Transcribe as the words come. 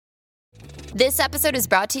This episode is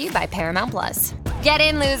brought to you by Paramount Plus. Get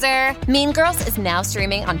in, loser! Mean Girls is now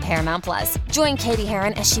streaming on Paramount Plus. Join Katie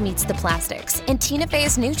Heron as she meets the plastics in Tina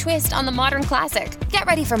Fey's new twist on the modern classic. Get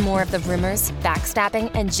ready for more of the rumors,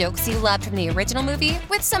 backstabbing, and jokes you loved from the original movie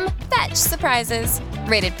with some fetch surprises.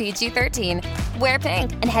 Rated PG-13. Wear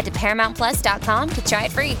pink and head to ParamountPlus.com to try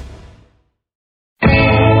it free.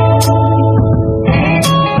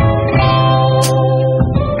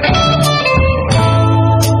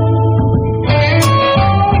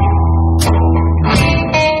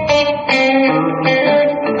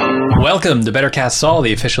 Welcome to Better Cast Saul,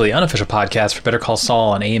 the officially unofficial podcast for Better Call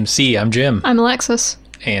Saul on AMC. I'm Jim. I'm Alexis.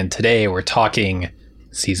 And today we're talking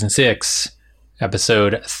Season 6,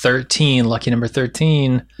 Episode 13, lucky number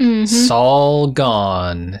 13, Saul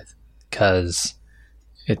Gone, because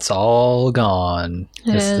it's all gone.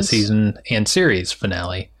 This is the season and series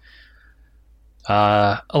finale.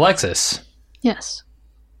 Alexis. Yes.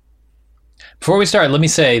 Before we start, let me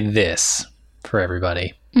say this for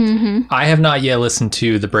everybody. I have not yet listened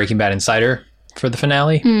to the Breaking Bad Insider for the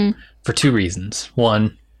finale for two reasons.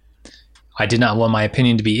 One, I did not want my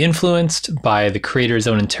opinion to be influenced by the creator's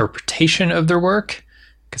own interpretation of their work,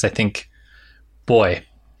 because I think, boy,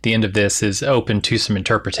 the end of this is open to some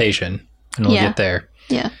interpretation, and we'll get there.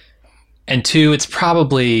 Yeah. And two, it's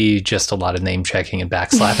probably just a lot of name checking and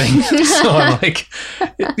backslapping. So I'm like,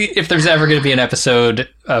 if there's ever going to be an episode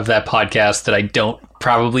of that podcast that I don't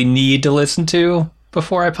probably need to listen to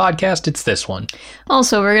before I podcast, it's this one.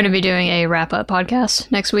 Also, we're going to be doing a wrap-up podcast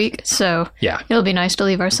next week, so yeah, it'll be nice to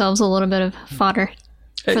leave ourselves a little bit of fodder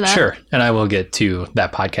for that. Sure, and I will get to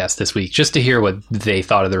that podcast this week just to hear what they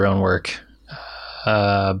thought of their own work.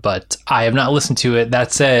 But I have not listened to it.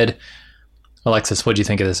 That said, Alexis, what do you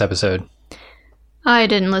think of this episode? I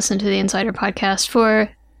didn't listen to the Insider podcast for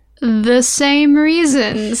the same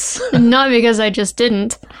reasons. Not because I just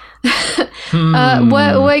didn't.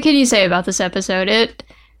 What can you say about this episode? It,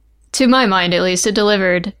 to my mind at least, it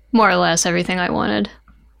delivered more or less everything I wanted.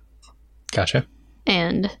 Gotcha.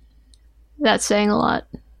 And that's saying a lot.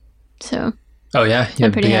 So. Oh yeah? You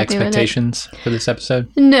have big expectations for this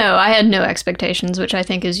episode? No, I had no expectations, which I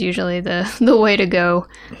think is usually the way to go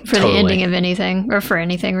for the ending of anything, or for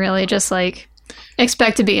anything really. Just like,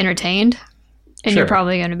 expect to be entertained, and you're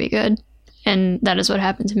probably going to be good. And that is what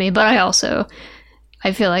happened to me. But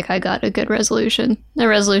I feel like I got a good resolution. A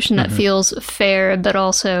resolution that feels fair, but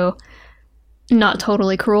also not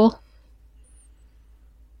totally cruel.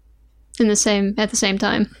 At the same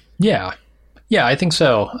time. Yeah. Yeah, I think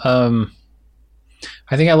so.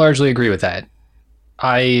 I think I largely agree with that.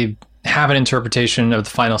 I have an interpretation of the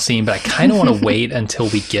final scene, but I kind of want to wait until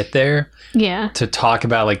we get there. Yeah. To talk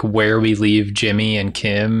about like where we leave Jimmy and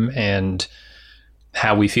Kim and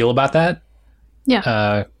how we feel about that.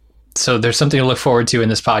 Yeah. So there's something to look forward to in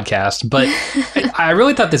this podcast, but I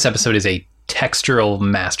really thought this episode is a textural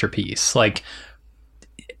masterpiece. Like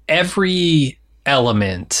every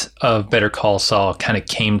element of Better Call Saul kind of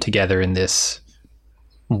came together in this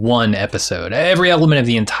one episode. Every element of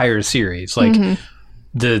the entire series, like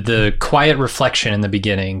the quiet reflection in the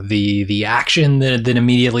beginning, the action that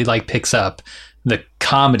immediately like picks up, the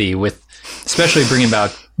comedy with, especially bringing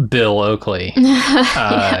about Bill Oakley.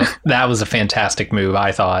 That was a fantastic move,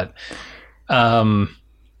 I thought.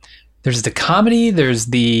 There's the comedy, there's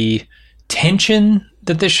the tension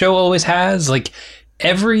that this show always has. Like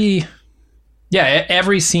every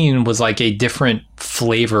scene was like a different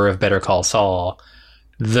flavor of Better Call Saul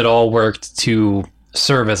that all worked to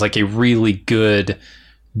serve as like a really good,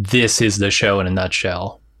 this is the show in a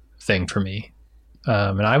nutshell thing for me.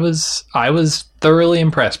 And I was thoroughly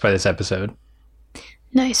impressed by this episode.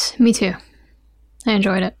 Nice. Me too. I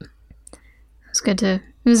enjoyed it. It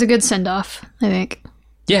was a good send-off, I think.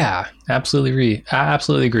 Yeah, absolutely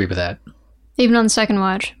agree with that. Even on the second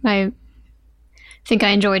watch, I think I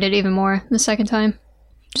enjoyed it even more the second time.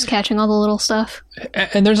 Just catching all the little stuff.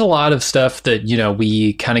 And there's a lot of stuff that,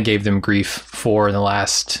 we kind of gave them grief for in the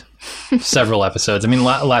last several episodes. I mean,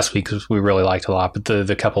 last week we really liked a lot, but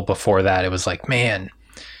the couple before that, it was like, man,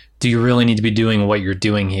 do you really need to be doing what you're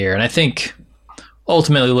doing here? And I think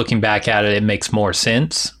ultimately looking back at it, it makes more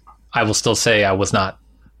sense. I will still say I was not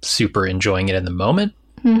super enjoying it in the moment.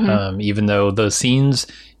 Even though those scenes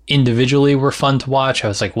individually were fun to watch, I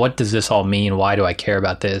was like, what does this all mean? Why do I care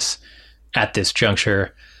about this at this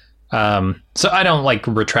juncture? So I don't like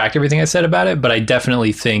retract everything I said about it, but I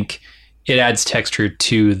definitely think it adds texture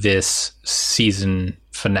to this season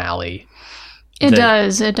finale. It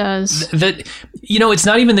does. That, it's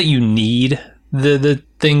not even that you need the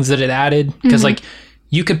things that it added, because like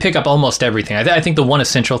you could pick up almost everything. I think the one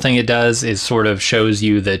essential thing it does is sort of shows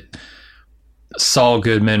you that Saul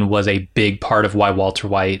Goodman was a big part of why Walter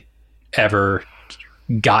White ever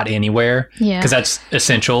got anywhere. Yeah. Because that's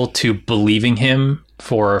essential to believing him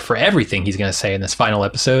for everything he's going to say in this final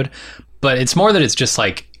episode. But it's more that it's just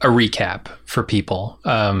like a recap for people.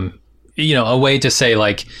 A way to say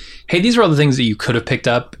like, hey, these are all the things that you could have picked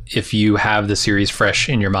up if you have the series fresh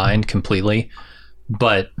in your mind completely.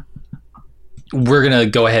 But we're going to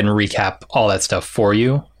go ahead and recap all that stuff for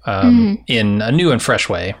you in a new and fresh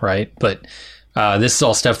way, right? But this is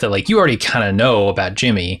all stuff that like you already kind of know about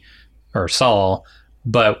Jimmy or Saul,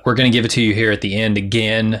 but we're going to give it to you here at the end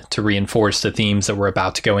again to reinforce the themes that we're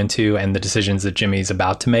about to go into and the decisions that Jimmy's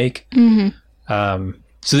about to make.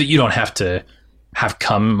 So that you don't have to have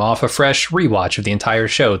come off a fresh rewatch of the entire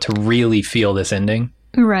show to really feel this ending.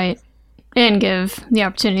 Right. And give the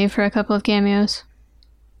opportunity for a couple of cameos.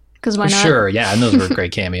 Because why not? Sure, yeah, and those were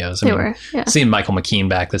great cameos. They were, yeah. Seeing Michael McKean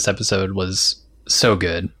back this episode was so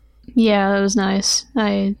good. Yeah, that was nice.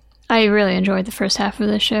 I really enjoyed the first half of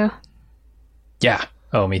this show. Yeah.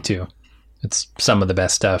 Oh, me too. It's some of the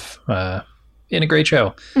best stuff in a great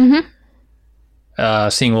show.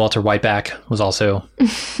 Seeing Walter White back was also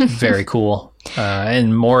very cool.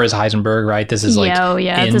 And more as Heisenberg, right? This is like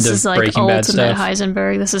end this of is like Breaking Bad ultimate stuff.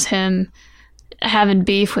 Heisenberg. This is him having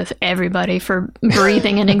beef with everybody for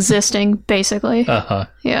breathing and existing, basically.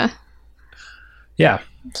 Yeah. Yeah.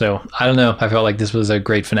 So I don't know. I felt like this was a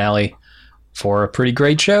great finale for a pretty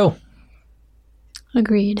great show.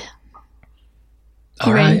 Agreed.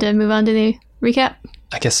 All ready right. to move on to the recap?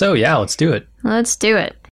 I guess so. Yeah, let's do it. Let's do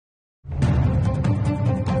it.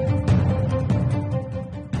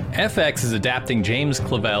 FX is adapting James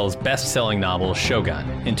Clavell's best-selling novel Shogun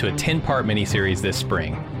into a 10-part miniseries this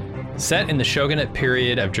spring. Set in the shogunate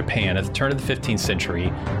period of Japan at the turn of the 15th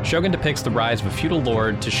century, Shogun depicts the rise of a feudal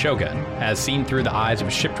lord to shogun, as seen through the eyes of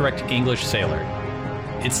a shipwrecked English sailor.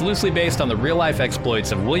 It's loosely based on the real-life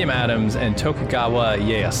exploits of William Adams and Tokugawa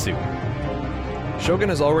Ieyasu. Shogun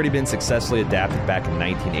has already been successfully adapted back in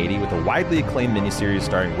 1980 with a widely acclaimed miniseries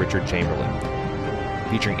starring Richard Chamberlain,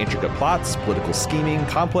 featuring intricate plots, political scheming,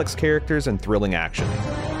 complex characters, and thrilling action.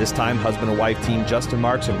 This time, husband and wife team Justin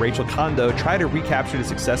Marks and Rachel Kondo try to recapture the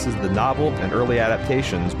successes of the novel and early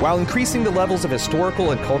adaptations while increasing the levels of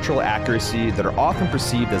historical and cultural accuracy that are often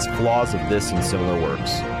perceived as flaws of this and similar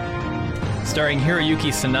works. Starring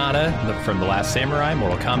Hiroyuki Sanada from The Last Samurai,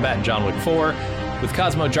 Mortal Kombat, and John Wick 4, with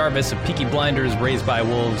Cosmo Jarvis of Peaky Blinders, Raised by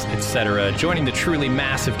Wolves, etc., joining the truly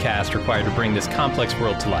massive cast required to bring this complex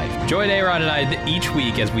world to life. Join Aaron and I each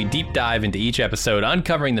week as we deep dive into each episode,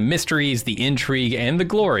 uncovering the mysteries, the intrigue, and the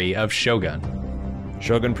glory of Shogun.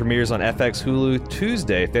 Shogun premieres on FX Hulu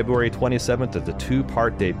Tuesday, February 27th as a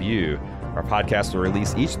 2-part debut. Our podcast will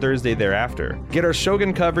release each Thursday thereafter. Get our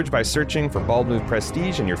Shogun coverage by searching for Bald Move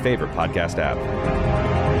Prestige in your favorite podcast app.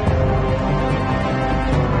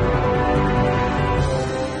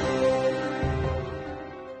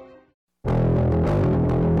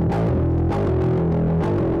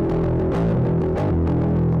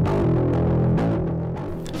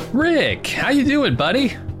 Rick, how you doing,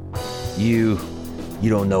 buddy? You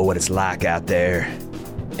don't know what it's like out there.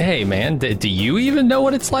 Hey, man, do you even know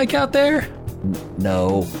what it's like out there?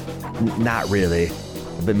 No, not really.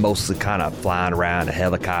 I've been mostly kind of flying around in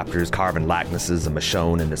helicopters, carving likenesses of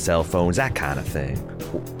Michonne into cell phones, that kind of thing.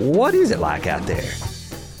 What is it like out there?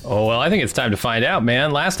 Oh, well, I think it's time to find out,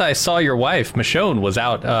 man. Last I saw your wife, Michonne, was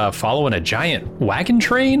out following a giant wagon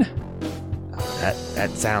train. That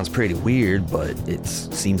sounds pretty weird, but it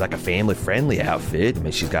seems like a family-friendly outfit. I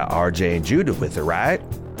mean, she's got RJ and Judah with her, right?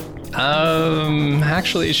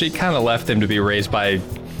 Actually, she kind of left them to be raised by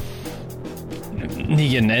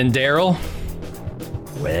Negan and Daryl.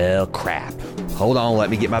 Well, crap. Hold on, let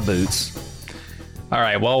me get my boots. All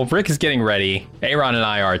right, well, Rick is getting ready. Aaron and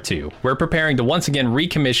I are too. We're preparing to once again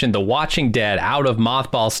recommission The Watching Dead out of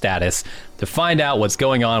mothball status to find out what's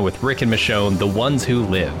going on with Rick and Michonne, the ones who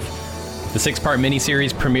live. The 6-part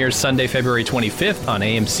miniseries premieres Sunday, February 25th on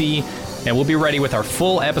AMC, and we'll be ready with our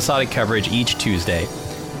full episodic coverage each Tuesday.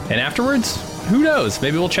 And afterwards, who knows,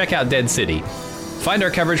 maybe we'll check out Dead City. Find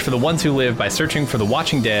our coverage for The Ones Who Live by searching for The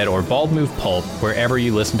Watching Dead or Bald Move Pulp wherever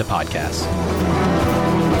you listen to podcasts.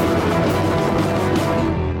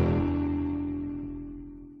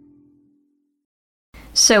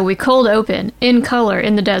 So we cold open, in color,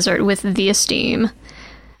 in the desert with The Esteem.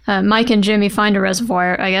 Mike and Jimmy find a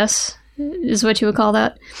reservoir, I guess, is what you would call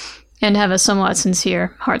that, and have a somewhat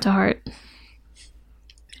sincere heart-to-heart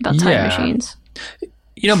about time machines.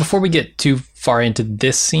 You know, before we get too far into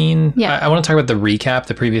this scene, I want to talk about the recap,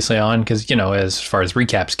 the previously on, because, you know, as far as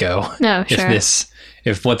recaps go,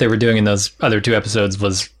 if what they were doing in those other 2 episodes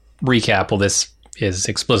was recap, well, this is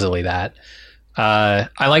explicitly that.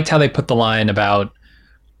 I liked how they put the line about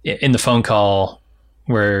in the phone call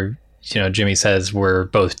where, Jimmy says we're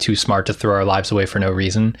both too smart to throw our lives away for no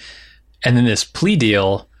reason. And then this plea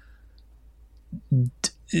deal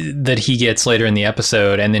that he gets later in the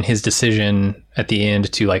episode, and then his decision at the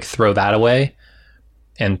end to like throw that away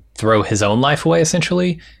and throw his own life away,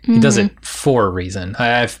 essentially. He does it for a reason.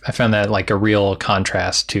 I found that like a real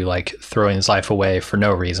contrast to like throwing his life away for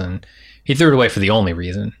no reason. He threw it away for the only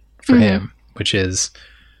reason for him, which is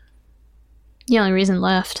the only reason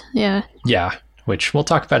left. Yeah. Yeah, which we'll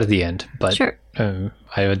talk about at the end. But sure.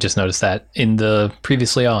 I just noticed that in the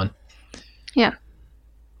previously on. Yeah.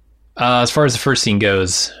 As far as the first scene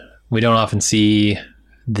goes, we don't often see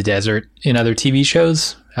the desert in other TV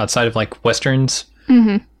shows outside of like Westerns.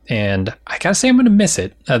 And I gotta say, I'm gonna miss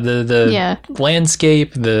it. The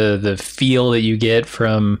landscape, the feel that you get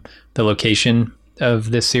from the location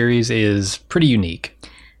of this series is pretty unique.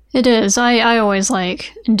 It is. I always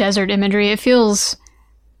like desert imagery. It feels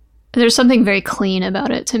there's something very clean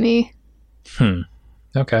about it to me.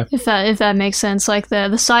 Okay. If that makes sense. Like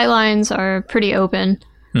the sight lines are pretty open.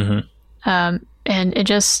 And it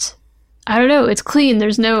just, I don't know, it's clean.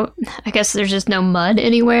 I guess there's just no mud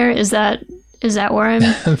anywhere. Is that where I'm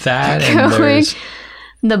going?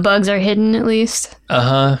 The bugs are hidden, at least.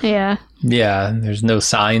 Yeah. Yeah, there's no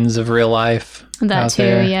signs of real life. That out too,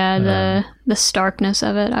 there. yeah. The starkness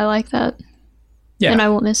of it, I like that. Yeah, and I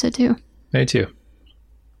won't miss it too. Me too.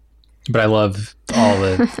 But I love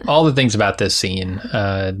all the things about this scene.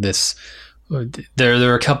 There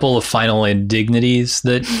are a couple of final indignities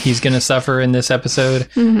that he's going to suffer in this episode,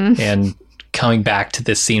 and coming back to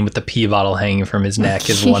this scene with the pee bottle hanging from his neck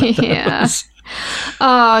is one of those. Yeah.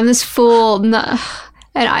 Oh, and this fool.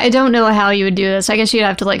 And I don't know how you would do this. I guess you'd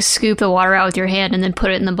have to like scoop the water out with your hand and then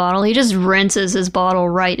put it in the bottle. He just rinses his bottle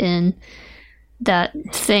right in that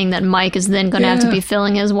thing that Mike is then going to have to be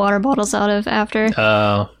filling his water bottles out of after.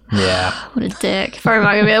 Oh, yeah. What a dick. If I were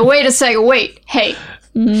going to be like, wait a second, wait, hey,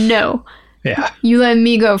 no. Yeah. You let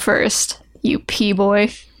me go first, you pee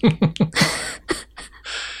boy.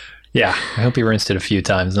 Yeah, I hope he rinsed it a few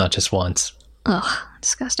times, not just once. Ugh,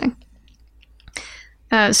 disgusting.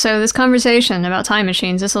 So this conversation about time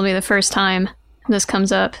machines, this will be the first time this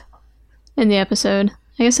comes up in the episode.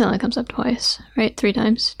 I guess it only comes up twice, right? 3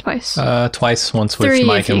 times? Twice. Twice, once with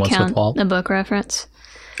Mike and once with Walt. The book reference.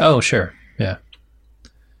 Oh, sure. Yeah.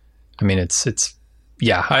 I mean, it's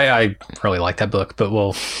yeah, I really like that book, but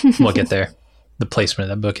we'll get there. The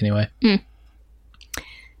placement of that book anyway.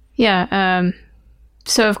 Yeah.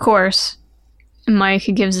 So of course, Mike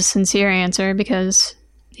gives a sincere answer because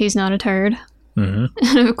he's not a turd. And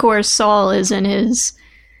of course, Saul is in his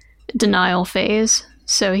denial phase,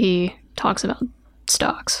 so he talks about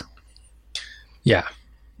stocks. Yeah,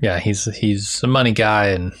 he's a money guy,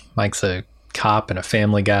 and Mike's a cop and a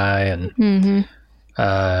family guy, and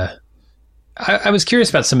I was curious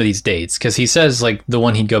about some of these dates because he says like the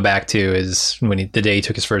one he'd go back to is when the day he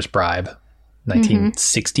took his first bribe,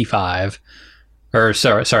 1965, or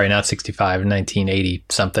sorry, not 65, 1980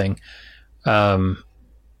 something.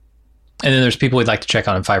 And then there's people he'd like to check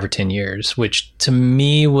on in 5 or 10 years, which to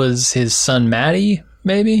me was his son, Matty,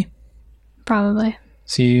 maybe? Probably.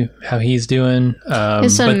 See how he's doing.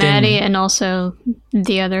 His son, Matty, and also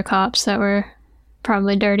the other cops that were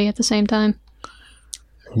probably dirty at the same time.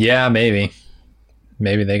 Yeah, maybe.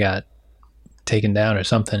 Maybe they got taken down or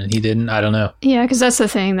something and he didn't. I don't know. Yeah, because that's the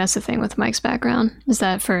thing. That's the thing with Mike's background, is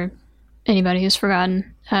that for anybody who's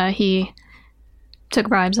forgotten, he took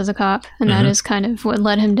bribes as a cop, and that is kind of what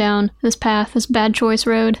led him down this path, this bad choice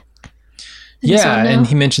road. Yeah, and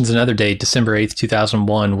he mentions another date, December 8th,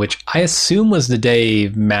 2001, which I assume was the day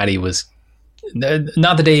Matty was...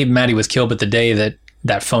 Not the day Matty was killed, but the day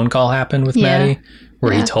that phone call happened with Matty,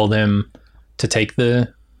 where he told him to take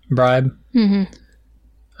the bribe.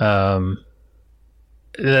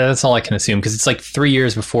 That's all I can assume, because it's like 3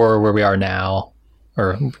 years before where we are now,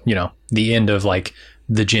 or, the end of like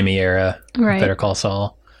the Jimmy era, right. Better Call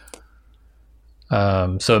Saul.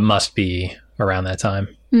 So it must be around that time.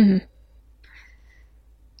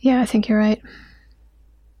 Yeah, I think you're right.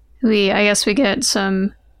 I guess we get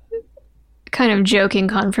some kind of joking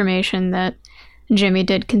confirmation that Jimmy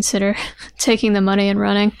did consider taking the money and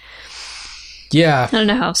running. Yeah. I don't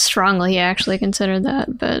know how strongly he actually considered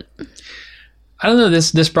that, but... I don't know,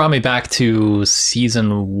 this brought me back to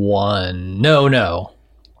season 1. No.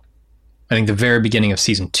 I think the very beginning of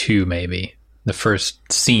season 2, maybe. The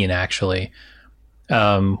first scene, actually.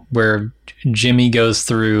 Where Jimmy goes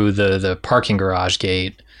through the parking garage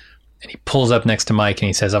gate, and he pulls up next to Mike, and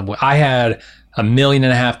he says, I had $1.5 million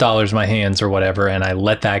in my hands or whatever, and I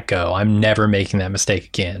let that go. I'm never making that mistake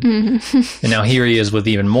again. And now here he is with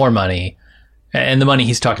even more money. And the money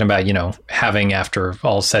he's talking about, you know, having after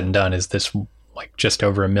all said and done is this like just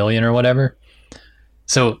over $1 million or whatever.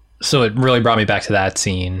 So it really brought me back to that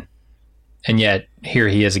scene. And yet here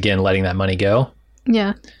he is again, letting that money go.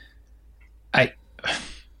 Yeah.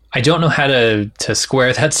 I don't know how to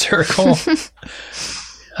square that circle.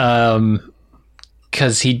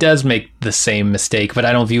 Because he does make the same mistake, but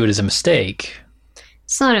I don't view it as a mistake.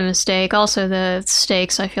 It's not a mistake. Also, the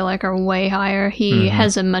stakes, I feel like, are way higher. He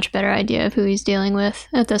has a much better idea of who he's dealing with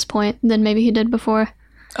at this point than maybe he did before.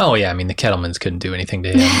 Oh, yeah. I mean, the Kettlemans couldn't do anything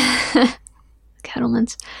to him.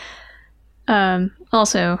 Kettlemans.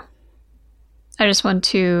 Also, I just want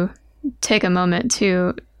to take a moment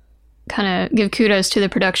to kind of give kudos to the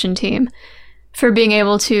production team for being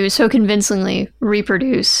able to so convincingly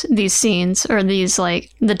reproduce these scenes, or these, like,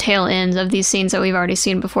 the tail ends of these scenes that we've already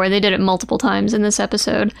seen before. They did it multiple times in this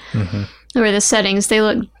episode, where the settings, they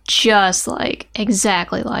look just like,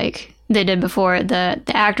 exactly like they did before. The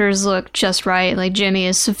actors look just right. Like, Jimmy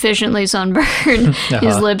is sufficiently sunburned.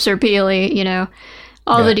 His lips are peely, you know.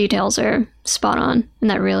 All the details are spot on, and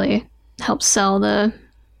that really helps sell the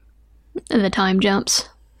time jumps.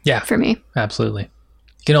 Yeah, for me, absolutely.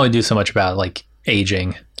 You can only do so much about like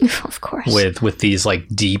aging, of course, with these like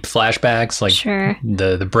deep flashbacks, like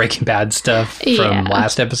the Breaking Bad stuff from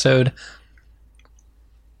last episode,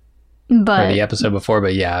 or the episode before.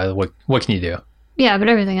 But yeah, what can you do? Yeah, but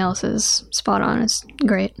everything else is spot on. It's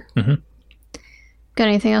great. Got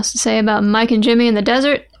anything else to say about Mike and Jimmy in the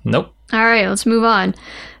desert? Nope. All right, let's move on.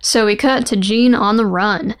 So we cut to Gene on the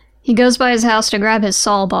run. He goes by his house to grab his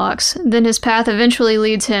Saul box. Then his path eventually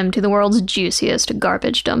leads him to the world's juiciest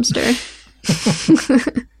garbage dumpster.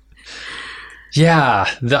 Yeah,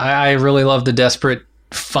 I really love the desperate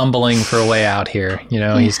fumbling for a way out here. You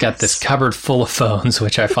know, he's got this cupboard full of phones,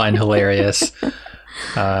 which I find hilarious.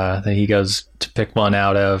 That he goes to pick one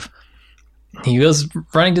out of. He goes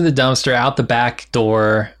running to the dumpster, out the back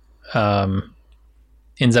door,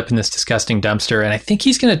 ends up in this disgusting dumpster, and I think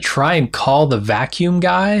he's going to try and call the vacuum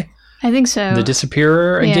guy. I think so. The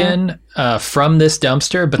disappearer again from this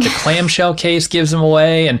dumpster, but the clamshell case gives him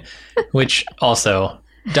away, and which also,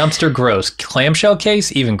 dumpster gross. Clamshell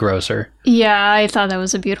case, even grosser. Yeah, I thought that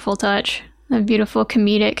was a beautiful touch. A beautiful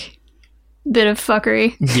comedic bit of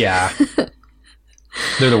fuckery. Yeah.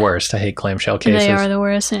 They're the worst. I hate clamshell cases. They are the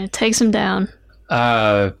worst, and it takes them down.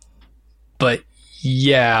 But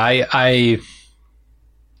yeah, I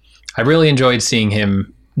really enjoyed seeing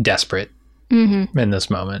him desperate in this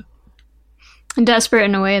moment. Desperate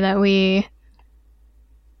in a way that we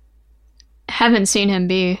haven't seen him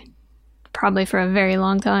be probably for a very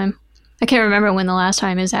long time. I can't remember when the last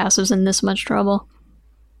time his ass was in this much trouble.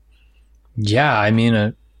 Yeah, I mean...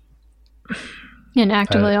 and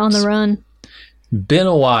actively on the run. Been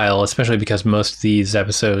a while, especially because most of these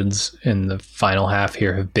episodes in the final half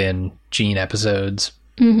here have been Gene episodes.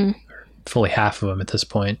 Fully half of them at this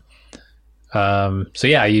point. So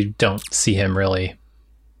yeah, you don't see him really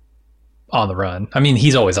on the run. I mean,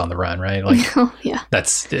 he's always on the run, right? Like,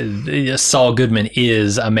 that's Saul Goodman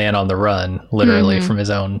is a man on the run, literally from his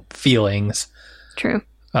own feelings. True.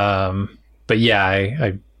 But yeah,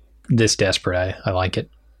 I this desperate, I like it.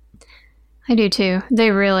 I do too.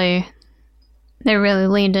 They really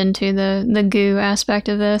leaned into the goo aspect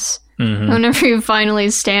of this. Whenever he finally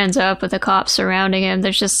stands up with the cops surrounding him,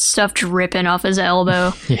 there's just stuff dripping off his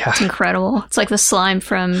elbow. It's incredible. It's like the slime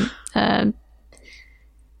from, I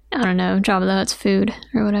don't know, Jabba the Hutt's food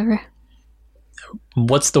or whatever.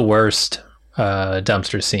 What's the worst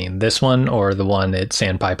dumpster scene? This one or the one at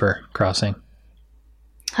Sandpiper Crossing?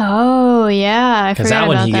 Oh, yeah. I forgot about that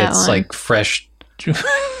one. Because that one he gets like fresh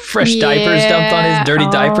diapers dumped on his dirty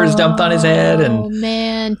diapers dumped on his head. And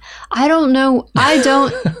man, I don't know.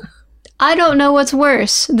 I don't know what's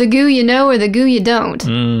worse, the goo you know or the goo you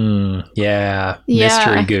don't. Yeah.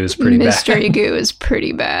 Mystery goo is pretty bad. Mystery goo is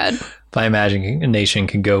pretty bad. My imagination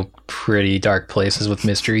can go pretty dark places with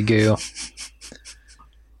mystery goo.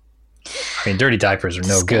 I mean, dirty diapers are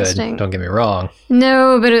no good. Don't get me wrong.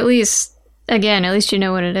 No, but at least you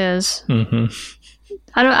know what it is.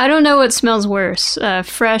 I don't know what smells worse,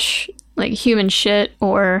 fresh, like human shit,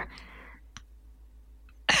 or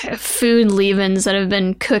food leavings that have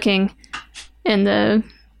been cooking in the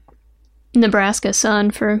Nebraska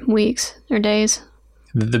sun for weeks or days.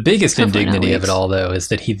 The biggest indignity of it all, though, is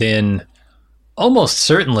that he then almost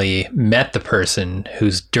certainly met the person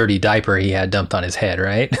whose dirty diaper he had dumped on his head,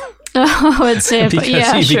 right? Oh, I'd say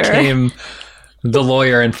because he became the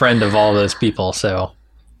lawyer and friend of all those people, so...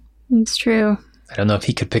 It's true. I don't know if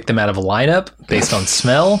he could pick them out of a lineup based on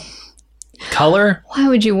smell, color. Why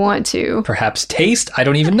would you want to? Perhaps taste. I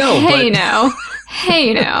don't even know. Hey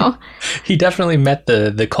now. He definitely met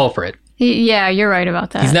the culprit. Yeah, you're right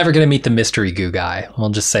about that. He's never going to meet the mystery goo guy. I'll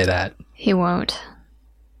just say that. He won't.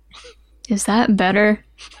 Is that better?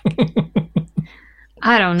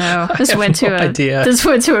 I don't know. This went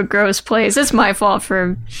to a gross place. It's my fault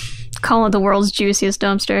for calling it the world's juiciest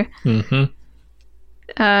dumpster.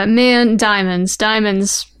 Mm-hmm. Man, diamonds.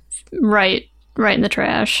 Diamonds right in the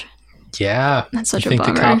trash. Yeah. That's such a bummer.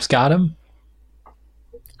 Think the cops got him?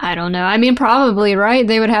 I don't know. I mean, probably, right?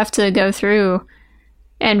 They would have to go through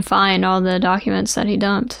and find all the documents that he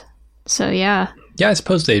dumped. So, yeah. Yeah, I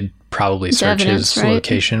suppose they'd probably search his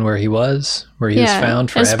location where he was found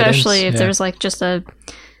for evidence. Especially if there's like just a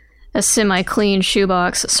semi-clean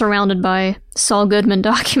shoebox surrounded by Saul Goodman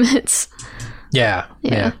documents. Yeah.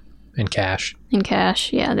 In cash.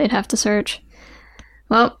 Yeah, they'd have to search.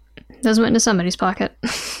 Well, those went into somebody's pocket.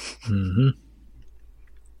 Mm-hmm.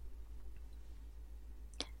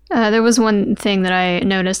 There was one thing that I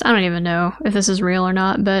noticed. I don't even know if this is real or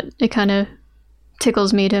not, but it kind of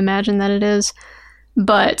tickles me to imagine that it is.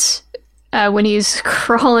 But when he's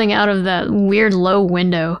crawling out of that weird low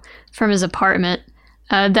window from his apartment,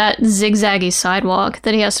 that zigzaggy sidewalk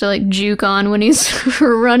that he has to like juke on when he's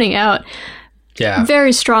running out,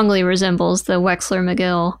 very strongly resembles the Wexler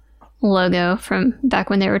McGill logo from back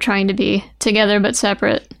when they were trying to be together but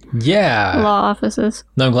separate. Yeah. Law offices.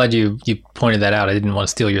 No, I'm glad you pointed that out. I didn't want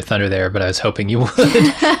to steal your thunder there, but I was hoping you would.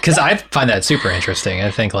 Because I find that super interesting.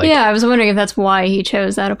 I think Yeah, I was wondering if that's why he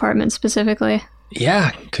chose that apartment specifically.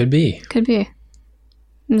 Yeah, could be. Could be. It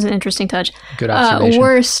was an interesting touch. Good observation.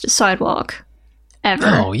 Worst sidewalk ever.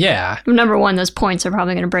 Oh, yeah. Number one, those points are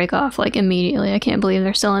probably going to break off like immediately. I can't believe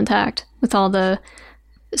they're still intact with all the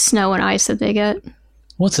snow and ice that they get.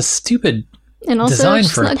 Well, it's a stupid and also design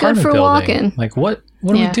for an apartment building. Walking. Like, what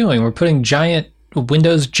are we doing? We're putting giant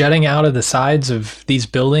windows jutting out of the sides of these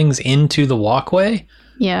buildings into the walkway?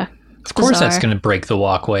 Yeah. Of course that's going to break the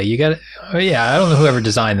walkway. You got I don't know whoever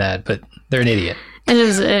designed that, but they're an idiot. And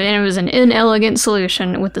it was an inelegant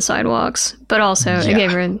solution with the sidewalks, but also it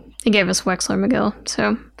gave us Wexler McGill,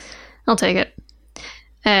 so I'll take it.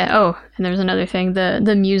 And there's another thing,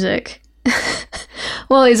 the music.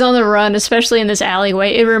 Well, he's on the run, especially in this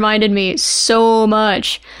alleyway. It reminded me so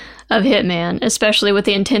much of Hitman, especially with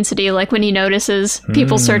the intensity, like when he notices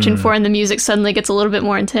people searching for him, the music suddenly ggets a little bit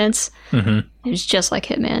more intense. Mm-hmm. It's just like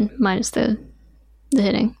Hitman, minus the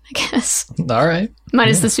hitting, I guess. All right.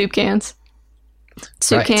 Minus the soup cans.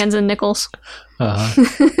 Soup cans and nickels.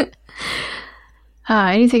 Uh-huh.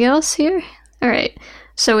 Anything else here? All right.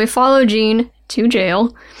 So we follow Gene to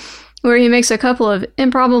jail, where he makes a couple of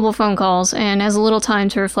improbable phone calls and has a little time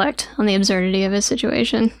to reflect on the absurdity of his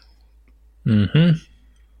situation. Mm-hmm.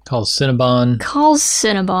 Calls Cinnabon.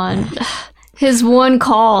 His one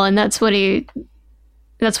call, and that's what he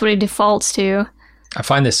defaults to. I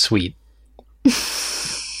find this sweet.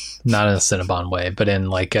 Not in a Cinnabon way, but in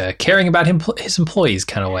like a caring about his employees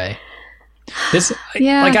kind of way.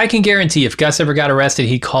 Like I can guarantee if Gus ever got arrested,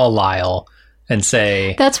 he'd call Lyle and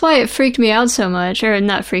say... That's why it freaked me out so much. Or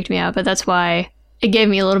not freaked me out, but that's why it gave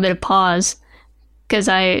me a little bit of pause. Because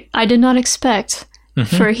I did not expect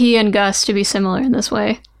for he and Gus to be similar in this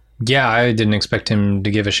way. Yeah, I didn't expect him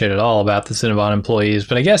to give a shit at all about the Cinnabon employees.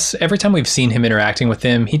 But I guess every time we've seen him interacting with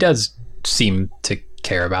them, he does seem to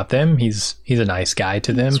care about them. He's a nice guy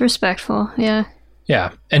to them. He's respectful, yeah.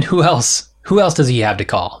 Yeah. And who else does he have to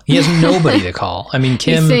call? He has nobody to call. I mean,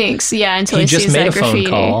 Kim... He thinks, until he just sees made that a graffiti.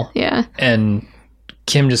 phone call. Yeah. And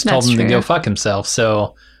Kim just told him to go fuck himself.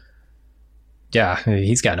 So, yeah,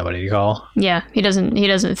 he's got nobody to call. Yeah, he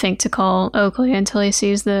doesn't think to call Oakley until he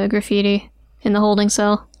sees the graffiti in the holding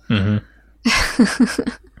cell. Mm-hmm.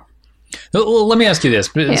 Well, let me ask you this.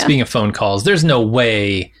 Speaking of phone calls, there's no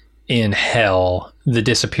way in hell the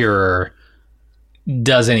disappearer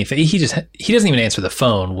does anything. He doesn't even answer the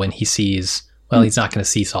phone when he sees... Well, he's not going to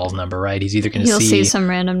see Saul's number, right? He's either going to see some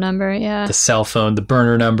random number, yeah. The cell phone, the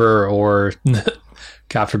burner number, or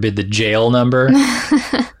God forbid, the jail number.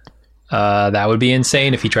 That would be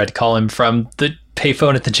insane if he tried to call him from the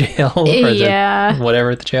payphone at the jail or the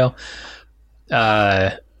whatever at the jail.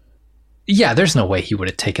 Yeah, there's no way he would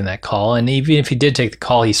have taken that call. And even if he did take the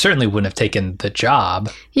call, he certainly wouldn't have taken the job.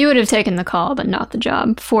 He would have taken the call, but not the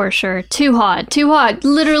job, for sure. Too hot.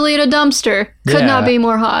 Literally at a dumpster. Could not be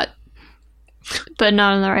more hot. But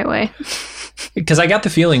not in the right way. Because I got the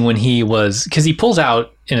feeling when because he pulls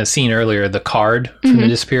out in a scene earlier the card from the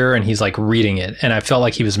disappearer and he's like reading it. And I felt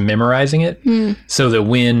like he was memorizing it so that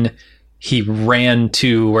when he ran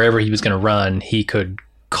to wherever he was going to run, he could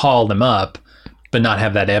call them up but not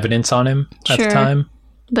have that evidence on him at the time.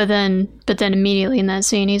 But then immediately in that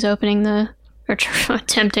scene, he's attempting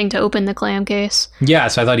to open the clam case. Yeah,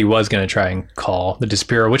 so I thought he was going to try and call the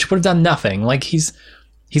disappearer, which would have done nothing. Like, he's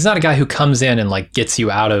not a guy who comes in and, like, gets you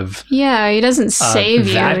out of... Yeah, he doesn't save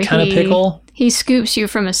you. That kind of pickle. He scoops you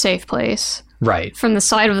from a safe place. Right. From the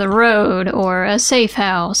side of the road, or a safe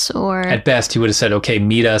house, or... At best, he would have said, okay,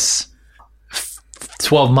 meet us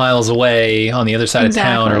 12 miles away on the other side of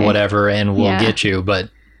town or whatever, and we'll get you. But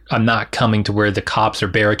I'm not coming to where the cops are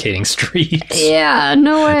barricading streets. Yeah,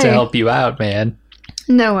 no way. To help you out, man.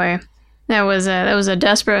 No way. That was a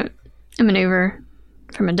desperate maneuver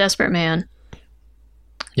from a desperate man.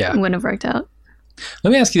 Yeah. It wouldn't have worked out.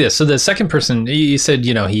 Let me ask you this. So the second person, you said,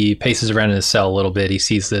 he paces around in his cell a little bit. He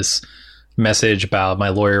sees this message about my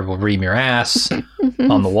lawyer will ream your ass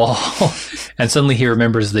on the wall. And suddenly he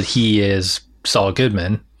remembers that he is Saul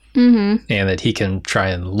Goodman and that he can try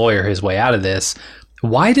and lawyer his way out of this.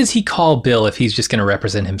 Why does he call Bill if he's just going to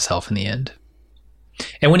represent himself in the end?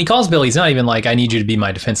 And when he calls Bill, he's not even like, I need you to be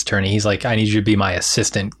my defense attorney. He's like, I need you to be my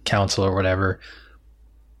assistant counsel or whatever.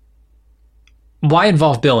 Why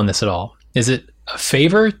involve Bill in this at all? Is it a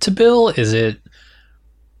favor to Bill? Is it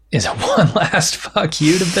one last fuck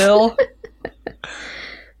you to Bill?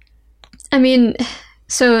 I mean,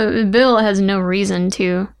 so Bill has no reason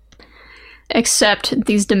to accept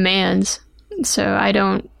these demands. So I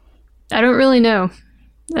don't really know.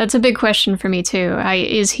 That's a big question for me too.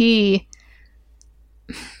 Is he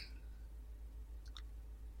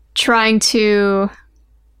trying to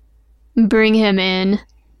bring him in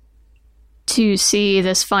to see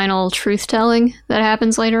this final truth-telling that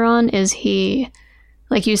happens later on? Is he,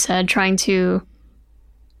 like you said, trying to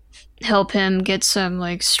help him get some,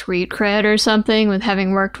 like, street cred or something with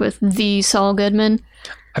having worked with the Saul Goodman?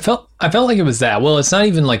 I felt like it was that. Well, it's not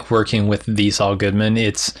even like working with the Saul Goodman.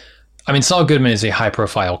 Saul Goodman is a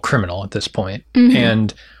high-profile criminal at this point.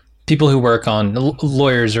 And people who work on,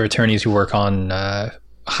 lawyers or attorneys who work on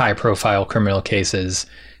high-profile criminal cases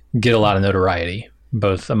get a lot of notoriety,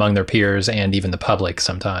 both among their peers and even the public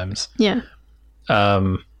sometimes. Yeah.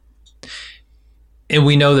 And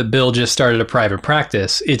we know that Bill just started a private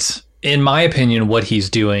practice. It's, in my opinion, what he's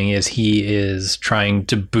doing is he is trying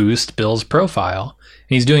to boost Bill's profile.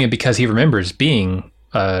 And he's doing it because he remembers being,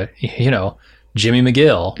 Jimmy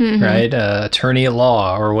McGill, right? Attorney at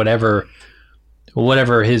law or whatever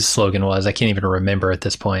his slogan was. I can't even remember at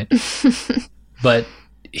this point. But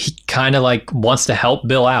he kind of like wants to help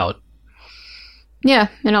Bill out. Yeah,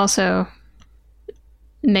 and also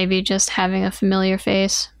maybe just having a familiar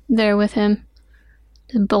face there with him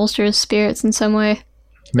to bolster his spirits in some way.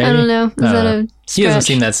 Maybe. I don't know. Is that a stretch? He doesn't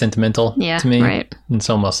seem that sentimental to me. Right. It's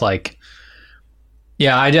almost like,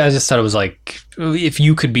 I just thought it was like, if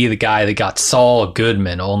you could be the guy that got Saul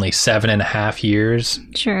Goodman only 7.5 years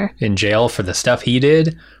in jail for the stuff he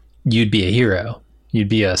did, you'd be a hero. You'd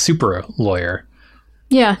be a super lawyer.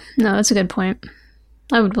 Yeah, no, that's a good point.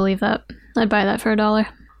 I would believe that. I'd buy that for $1.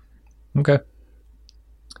 Okay.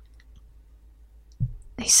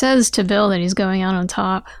 He says to Bill that he's going out on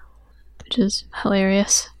top, which is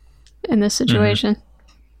hilarious in this situation.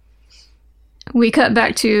 We cut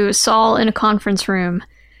back to Saul in a conference room.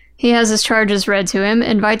 He has his charges read to him,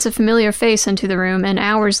 invites a familiar face into the room, and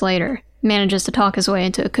hours later manages to talk his way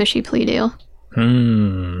into a cushy plea deal.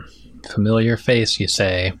 Familiar face, you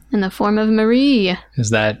say? In the form of Marie. Is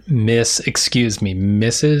that Mrs.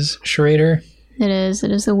 Schrader? It is.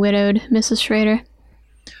 It is the widowed Mrs. Schrader.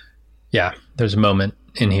 Yeah, there's a moment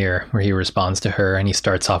in here where he responds to her, and he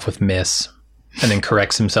starts off with Miss, and then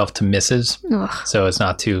corrects himself to Mrs. Ugh. So as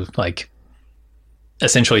not to, like,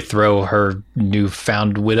 essentially throw her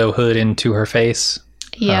newfound widowhood into her face.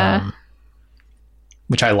 Yeah.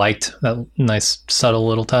 Which I liked. That nice, subtle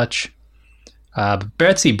little touch.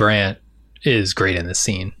 Betsy Brandt is great in this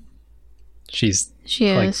scene. She is.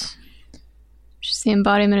 She's the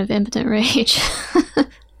embodiment of impotent rage.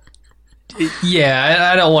 Yeah,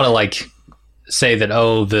 I don't want to like say that.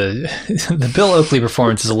 Oh, the Bill Oakley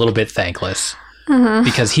performance is a little bit thankless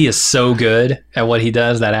because he is so good at what he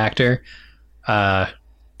does. That actor, that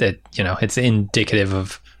it's indicative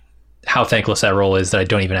of how thankless that role is. That I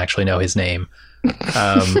don't even actually know his name,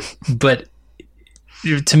 but.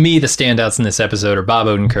 To me, the standouts in this episode are Bob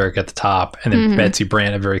Odenkirk at the top, and then Betsy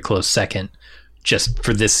Brandt a very close second, just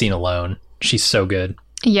for this scene alone. She's so good.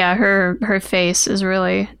 Yeah, her face is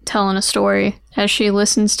really telling a story as she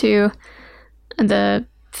listens to the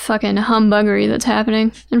fucking humbuggery that's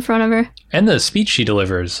happening in front of her. And the speech she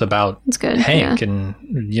delivers about Hank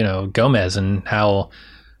and, Gomez and how,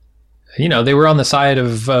 they were on the side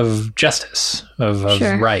of justice, of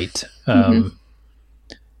right.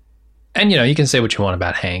 And, you can say what you want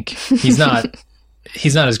about Hank. He's not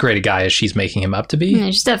as great a guy as she's making him up to be. Yeah,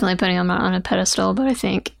 she's definitely putting him on a pedestal, but I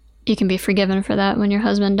think you can be forgiven for that when your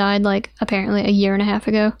husband died, like, apparently a year and a half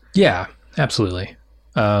ago. Yeah, absolutely.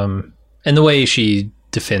 And the way she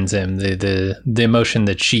defends him, the emotion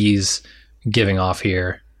that she's giving off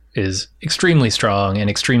here is extremely strong and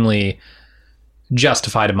extremely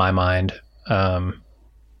justified in my mind. I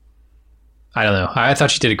don't know. I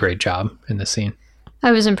thought she did a great job in this scene.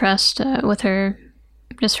 I was impressed with her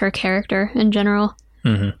character in general,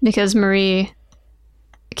 because Marie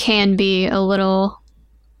can be a little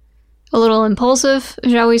impulsive,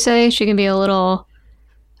 shall we say. She can be a little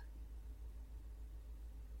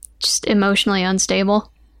just emotionally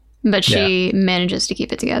unstable, but she manages to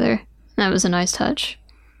keep it together. That was a nice touch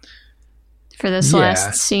for this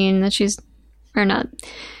last scene that she's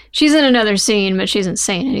in another scene, but she isn't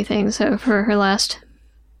saying anything. So for her last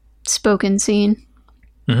spoken scene,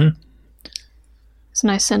 it's a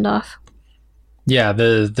nice send off. Yeah.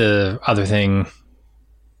 The other thing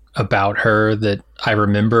about her that I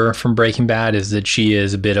remember from Breaking Bad is that she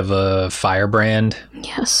is a bit of a firebrand.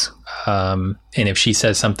 Yes. And if she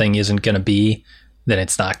says something isn't going to be, then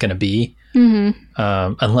it's not going to be.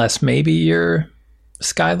 Unless maybe you're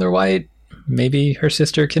Skylar White, maybe her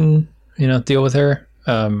sister can, deal with her,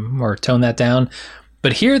 or tone that down.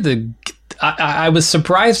 But here, I was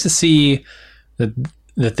surprised to see that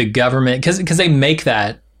the government, because they make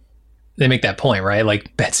that point, right?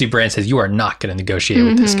 Like Betsy Brand says, you are not going to negotiate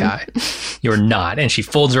with this guy. You're not. And she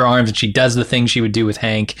folds her arms and she does the thing she would do with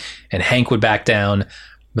Hank, and Hank would back down.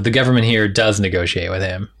 But the government here does negotiate with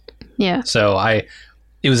him. Yeah. So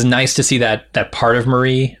it was nice to see that part of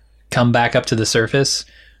Marie come back up to the surface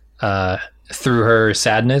through her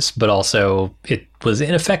sadness, but also it was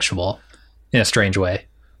ineffectual in a strange way.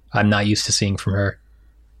 I'm not used to seeing from her.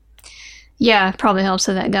 Yeah, it probably helps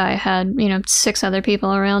that guy had 6 other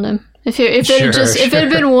people around him. If it had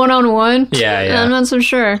been one-on-one, I'm not so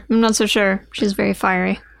sure. She's very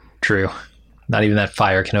fiery. True. Not even that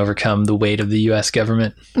fire can overcome the weight of the U.S.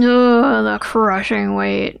 government. Oh, the crushing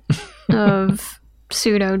weight of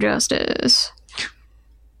pseudo-justice.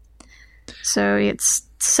 So it's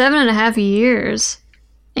 7.5 years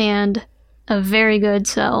and a very good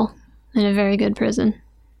cell in a very good prison.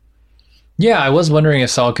 Yeah, I was wondering if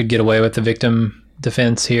Saul could get away with the victim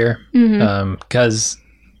defense here. Because,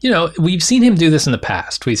 we've seen him do this in the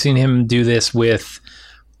past. We've seen him do this with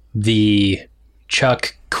the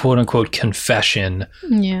Chuck quote-unquote confession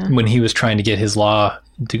when he was trying to get his law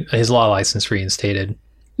license reinstated.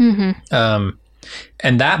 And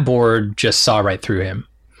that board just saw right through him.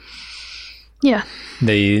 Yeah.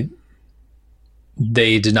 They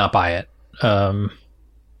did not buy it.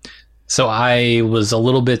 So I was a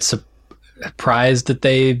little bit surprised that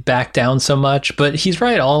they backed down so much, but he's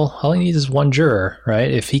right. All he needs is one juror, right?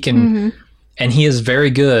 If he can, and he is very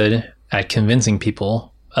good at convincing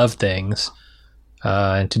people of things,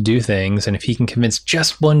 and to do things. And if he can convince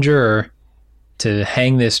just one juror to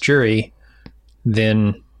hang this jury,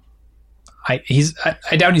 then I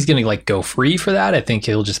doubt he's going to go free for that. I think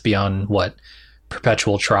he'll just be on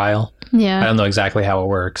perpetual trial. Yeah. I don't know exactly how it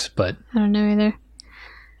works, but I don't know either.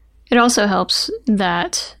 It also helps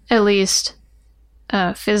that at least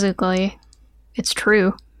physically it's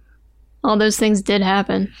true. All those things did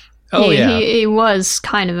happen. Oh, he was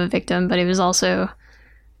kind of a victim, but he was also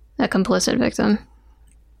a complicit victim.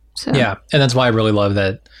 So. Yeah, and that's why I really love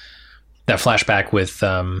that flashback with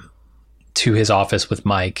to his office with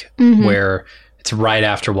Mike, where it's right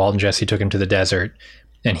after Walt and Jesse took him to the desert,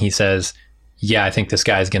 and he says, yeah, I think this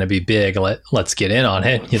guy's going to be big. Let's get in on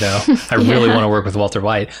it. I really want to work with Walter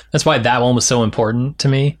White. That's why that one was so important to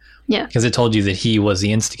me. Yeah. Because it told you that he was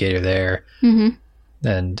the instigator there.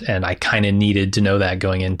 And I kind of needed to know that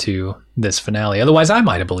going into this finale. Otherwise, I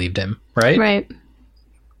might have believed him, right? Right.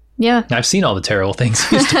 Yeah. I've seen all the terrible things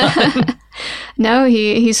he's done. No,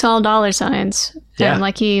 he saw dollar signs. Yeah.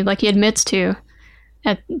 Like he admits to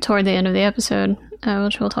toward the end of the episode,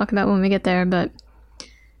 which we'll talk about when we get there. But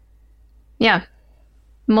yeah,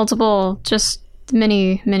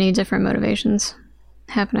 many, many different motivations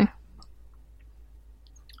happening.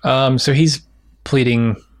 So he's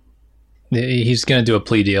pleading, he's going to do a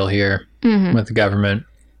plea deal here with the government,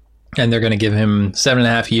 and they're going to give him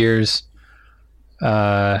 7.5 years.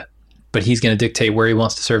 But he's going to dictate where he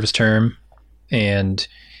wants to serve his term. And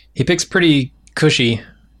he picks pretty cushy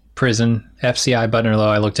prison, FCI Butner Low.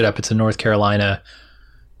 I looked it up. It's in North Carolina.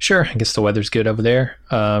 Sure, I guess the weather's good over there.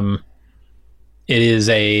 It's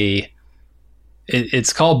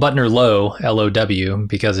called Butner Low, LOW,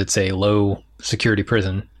 because it's a low security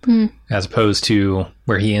prison, as opposed to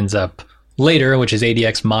where he ends up later, which is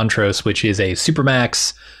ADX Montrose, which is a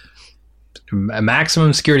supermax, a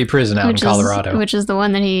maximum security prison out in Colorado. Which is the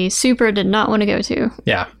one that he super did not want to go to.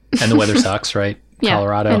 Yeah, and the weather sucks, right? Yeah,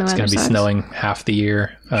 Colorado, it's going to be snowing half the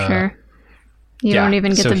year. Sure. You don't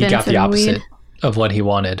even get the benefit of weed. So he got the opposite of what he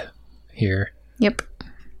wanted here. Yep.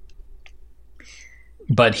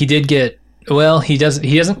 But he did get, well, he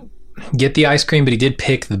doesn't get the ice cream, but he did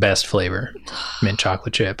pick the best flavor, mint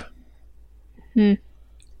chocolate chip. I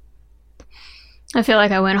feel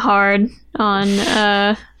like I went hard on,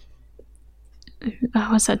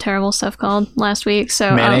 what's that terrible stuff called last week?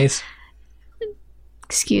 So mayonnaise?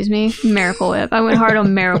 Excuse me, Miracle Whip. I went hard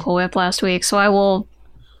on Miracle Whip last week, so I will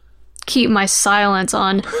keep my silence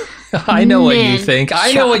on I know what you think.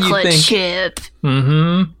 I know what you think. Chip.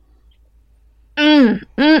 Mm-hmm.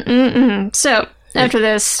 So, after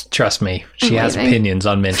this... Trust me, she has opinions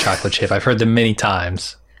on mint chocolate chip. I've heard them many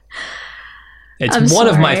times. It's one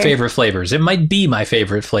of my favorite flavors. It might be my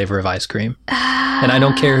favorite flavor of ice cream. And I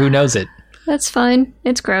don't care who knows it. That's fine.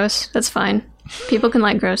 It's gross. That's fine. People can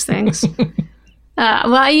like gross things.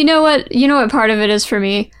 Well, you know what part of it is for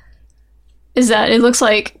me? Is that it looks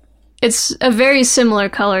like it's a very similar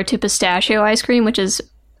color to pistachio ice cream, which is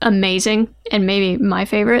amazing and maybe my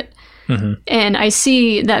favorite. Mm-hmm. And I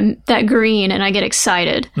see that green and I get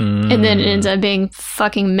excited. And then it ends up being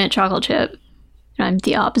fucking mint chocolate chip. And I'm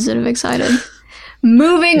the opposite of excited.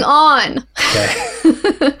 Moving on.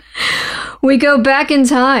 Okay. We go back in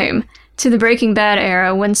time to the Breaking Bad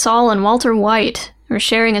era when Saul and Walter White are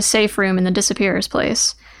sharing a safe room in the disappearer's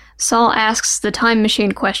place. Saul asks the time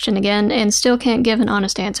machine question again and still can't give an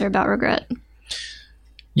honest answer about regret.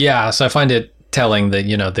 Yeah, so I find it telling that,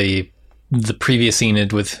 the previous scene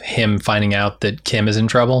ended with him finding out that Kim is in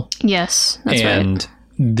trouble. Yes, that's right. And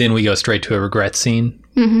then we go straight to a regret scene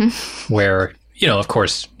where, of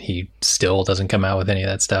course, he still doesn't come out with any of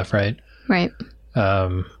that stuff, right? Right.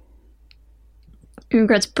 He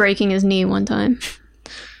regrets breaking his knee one time.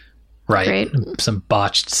 Right. Great. Some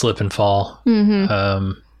botched slip and fall.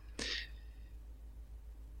 Mm-hmm.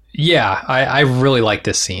 Yeah, I really like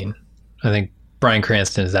this scene. I think Bryan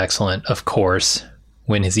Cranston is excellent, of course.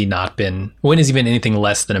 When has he been anything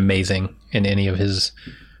less than amazing in any of his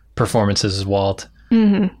performances as Walt?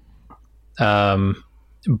 Mm-hmm.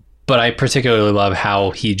 But I particularly love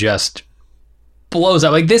how he just blows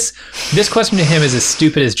up. Like this question to him is as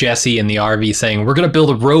stupid as Jesse in the RV saying, "We're going to build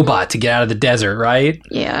a robot to get out of the desert," right?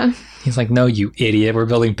 Yeah. He's like, "No, you idiot. We're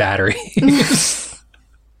building batteries."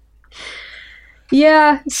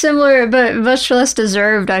 Yeah, similar, but much less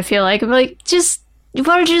deserved, I feel like. Why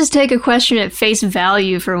don't you just take a question at face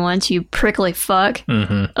value for once, you prickly fuck?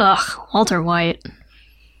 Mm-hmm. Ugh, Walter White.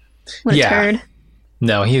 What a turd.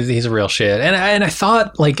 No, he's a real shit. And I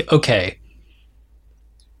thought, okay,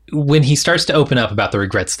 when he starts to open up about the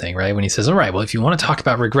regrets thing, right? When he says, all right, well, if you want to talk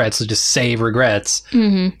about regrets, let's just say regrets.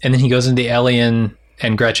 Mm-hmm. And then he goes into the Elliot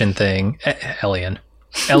and Gretchen thing. Elliot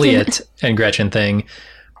and Gretchen thing.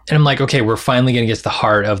 And I'm like, okay, we're finally going to get to the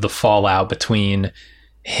heart of the fallout between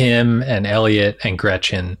him and Elliot and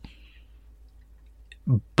Gretchen.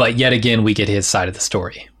 But yet again, we get his side of the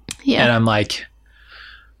story. Yeah. And I'm like,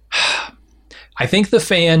 I think the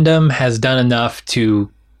fandom has done enough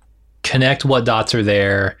to connect what dots are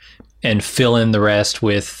there and fill in the rest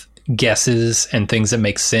with guesses and things that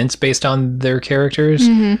make sense based on their characters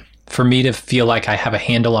for me to feel like I have a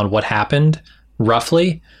handle on what happened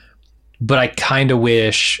roughly. But I kind of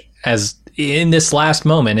wish, as in this last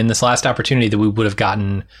moment, in this last opportunity, that we would have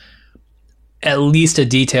gotten at least a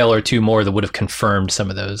detail or two more that would have confirmed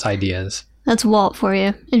some of those ideas. That's Walt for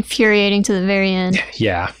you. Infuriating to the very end.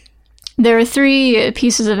 Yeah. There are 3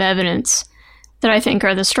 pieces of evidence that I think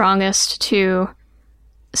are the strongest to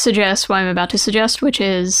suggest what I'm about to suggest, which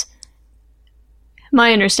is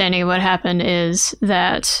my understanding of what happened is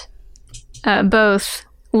that both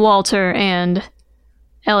Walter and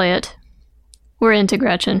Elliot were into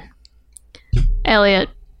Gretchen. Elliot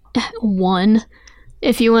won,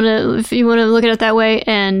 if you want to look at it that way,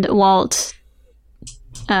 and Walt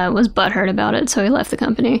was butthurt about it, so he left the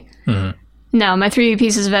company. Mm-hmm. Now, my 3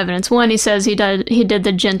 pieces of evidence. 1, he says he did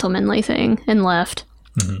the gentlemanly thing and left.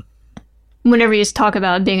 Mm-hmm. Whenever you talk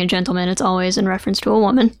about being a gentleman, it's always in reference to a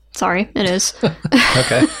woman. Sorry, it is.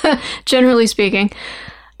 Okay. Generally speaking.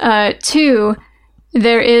 2,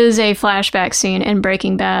 there is a flashback scene in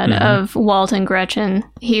Breaking Bad of Walt and Gretchen.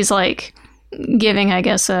 He's giving, I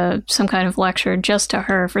guess, some kind of lecture just to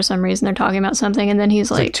her for some reason. They're talking about something, and then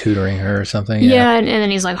he's like tutoring her or something. Yeah, and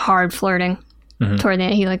then he's hard flirting toward the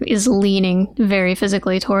end. He is leaning very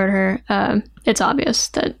physically toward her. It's obvious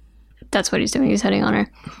that that's what he's doing. He's hitting on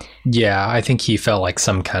her. Yeah, I think he felt like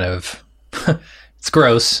some kind of It's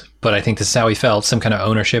gross, but I think this is how he felt. Some kind of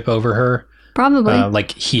ownership over her. Probably.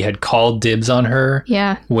 Like he had called dibs on her.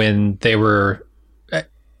 Yeah. When they were...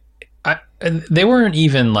 they weren't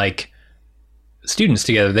even like students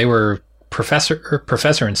together. They were professor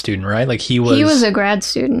and student, right? Like he was a grad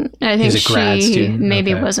student. I think she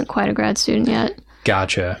maybe wasn't quite a grad student yet.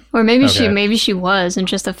 Gotcha. Or maybe she was, and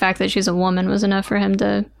just the fact that she's a woman was enough for him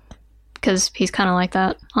to, because he's kind of like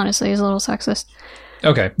that. Honestly, he's a little sexist.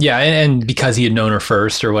 Okay. Yeah, and because he had known her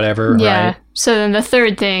first or whatever, yeah. Right? So then the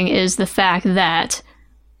third thing is the fact that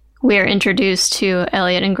we are introduced to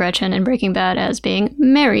Elliot and Gretchen in Breaking Bad as being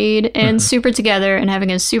married and super together and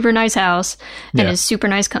having a super nice house and a super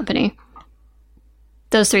nice company.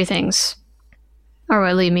 Those three things are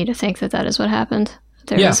what lead me to think that is what happened.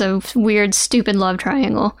 There was a weird, stupid love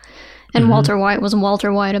triangle. And Walter White was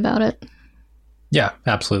Walter White about it. Yeah,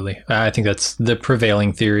 absolutely. I think that's the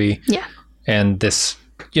prevailing theory. Yeah. And this,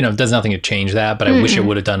 does nothing to change that, but I wish it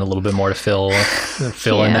would have done a little bit more to fill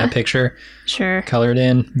in that picture. Sure. Color it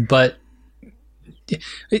in. But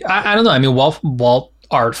I don't know. I mean, Walt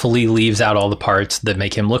artfully leaves out all the parts that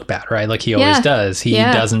make him look bad, right? Like he always does. He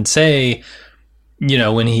doesn't say,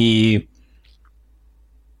 when he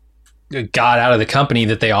got out of the company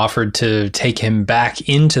that they offered to take him back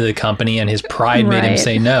into the company and his pride made him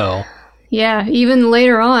say no. Yeah, even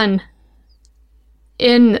later on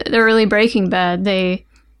in the early Breaking Bad, they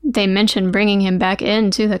mentioned bringing him back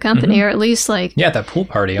into the company, or at least like... Yeah, that pool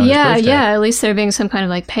party on his birthday. Yeah, at least there being some kind of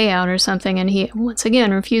like payout or something, and he, once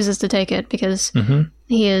again, refuses to take it because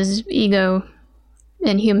he is ego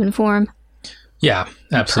in human form. Yeah,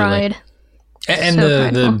 absolutely. Pride. And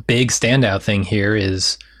the big standout thing here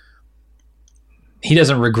is he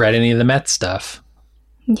doesn't regret any of the Met stuff.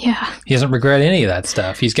 Yeah. He doesn't regret any of that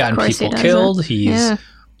stuff. He's gotten people killed. He's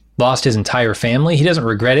lost his entire family. He doesn't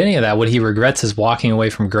regret any of that. What he regrets is walking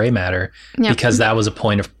away from Gray Matter because that was a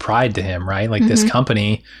point of pride to him, right? Like this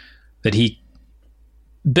company that he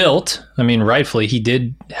built, I mean, rightfully, he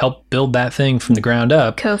did help build that thing from the ground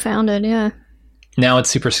up. Co-founded, yeah. Now it's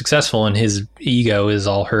super successful and his ego is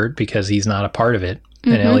all hurt because he's not a part of it.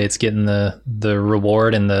 And Elliot's getting the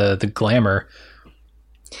reward and the glamour.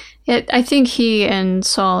 I think he and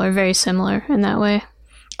Saul are very similar in that way.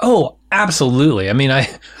 Oh, absolutely. I mean,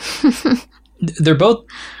 they're both...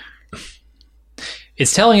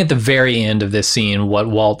 It's telling at the very end of this scene what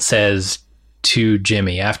Walt says to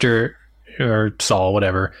Jimmy or Saul,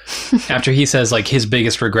 whatever, after he says like his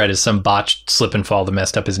biggest regret is some botched slip and fall that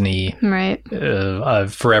messed up his knee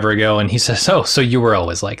forever ago. And he says, oh, so you were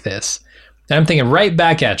always like this. And I'm thinking right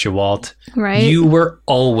back at you, Walt. Right. You were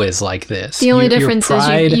always like this. The only difference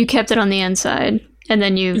is you kept it on the inside and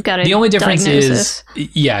then you've got a The only difference diagnosis.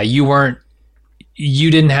 Is,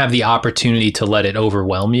 you didn't have the opportunity to let it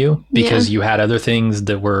overwhelm you because you had other things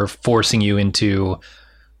that were forcing you into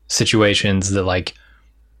situations that like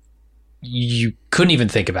you couldn't even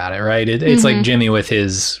think about it, right? It's like Jimmy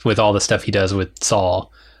with all the stuff he does with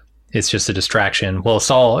Saul. It's just a distraction. Well,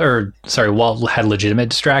 Walt had legitimate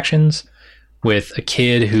distractions with a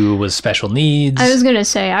kid who was special needs. I was going to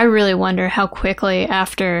say, I really wonder how quickly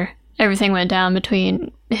after everything went down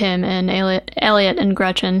between him and Elliot and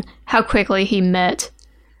Gretchen, how quickly he met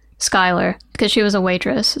Skylar, because she was a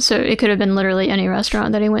waitress. So it could have been literally any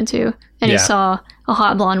restaurant that he went to. And he saw a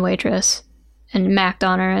hot blonde waitress and macked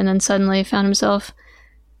on her, and then suddenly found himself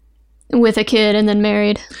with a kid and then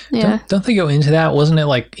married. Yeah. Don't they go into that? Wasn't it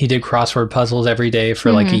like he did crossword puzzles every day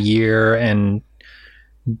for like a year and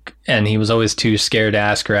he was always too scared to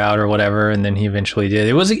ask her out or whatever, and then he eventually did.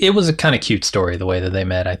 It was a kind of cute story the way that they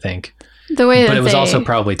met, I think. The way but it was also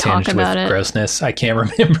probably tinged with grossness. I can't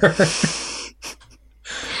remember.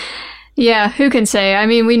 Yeah, who can say? I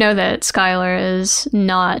mean, we know that Skylar is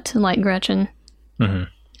not like Gretchen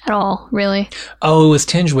at all, really. Oh, it was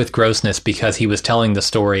tinged with grossness because he was telling the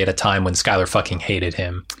story at a time when Skylar fucking hated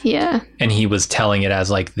him. Yeah. And he was telling it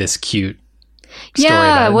as like this cute story.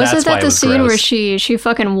 Yeah, wasn't that the scene where she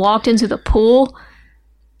fucking walked into the pool?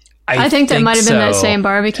 I think that might have been that same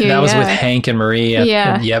barbecue. That was with Hank and Marie.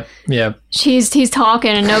 Yep. He's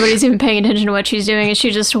talking and nobody's even paying attention to what she's doing, and she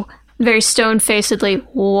just very stone-facedly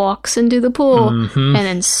walks into the pool and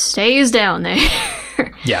then stays down there.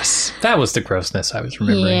 Yes, that was the grossness I was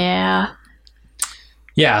remembering.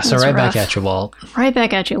 Yeah, so that's right rough. back at you, Walt. Right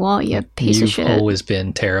back at you, Walt, you piece of shit. You've always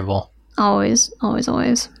been terrible. Always.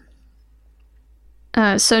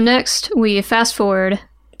 So next, we fast forward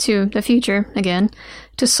to the future again,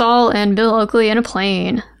 to Saul and Bill Oakley in a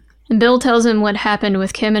plane. And Bill tells him what happened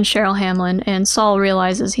with Kim and Cheryl Hamlin, and Saul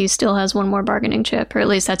realizes he still has one more bargaining chip, or at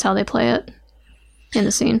least that's how they play it in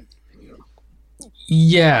the scene.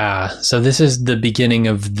 Yeah, so this is the beginning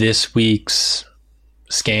of this week's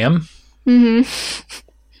scam.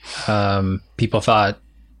 Mm-hmm. People thought,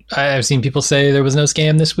 I've seen people say there was no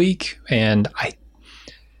scam this week, and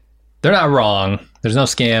they're not wrong. There's no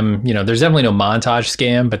scam. There's definitely no montage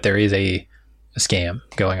scam, but there is a scam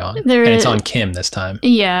going on. And it's on Kim this time.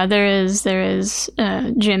 Yeah, there is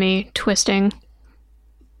Jimmy twisting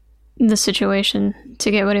the situation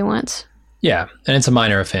to get what he wants. Yeah, and it's a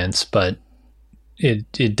minor offense, but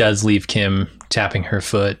it does leave Kim tapping her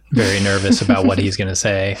foot, very nervous about what he's going to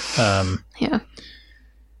say.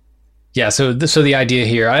 Yeah, so the idea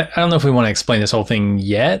here, I don't know if we want to explain this whole thing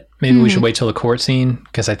yet. Maybe we should wait till the court scene,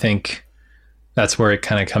 because I think that's where it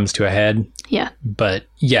kind of comes to a head. Yeah. But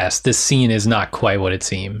yes, this scene is not quite what it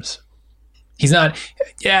seems. He's not...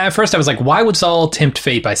 Yeah, at first I was like, why would Saul tempt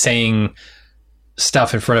fate by saying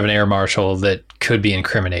stuff in front of an air marshal that could be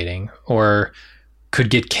incriminating or could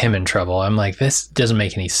get Kim in trouble? I'm like, this doesn't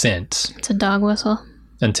make any sense. It's a dog whistle.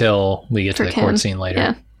 Until we get to the court scene later.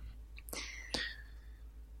 Yeah.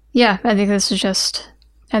 Yeah, I think this is just...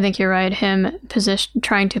 I think you're right. Him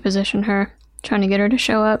trying to position her, trying to get her to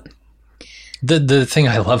show up. The thing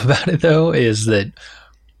I love about it, though, is that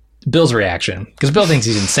Bill's reaction, because Bill thinks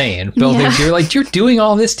he's insane. Bill thinks you're doing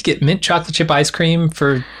all this to get mint chocolate chip ice cream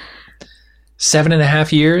for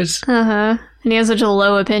 7.5 years. And he has such a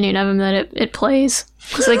low opinion of him that it plays.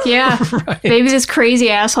 It's like, yeah, right. Maybe this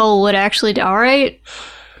crazy asshole would actually all right,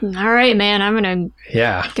 man, I'm gonna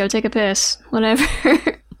go take a piss, whatever.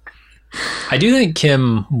 I do think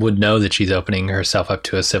Kim would know that she's opening herself up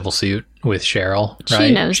to a civil suit with Cheryl, right?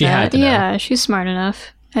 She knows that. Had to know. Yeah, she's smart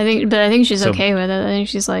enough. I think she's okay with it. I think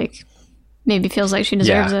she's like, maybe feels like she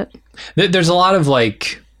deserves it. There's a lot of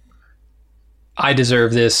like, I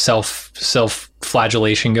deserve this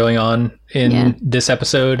self-flagellation going on in this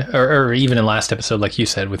episode, or even in last episode, like you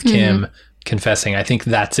said, with Kim confessing. I think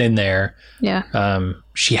that's in there. Yeah.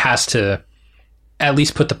 She has to at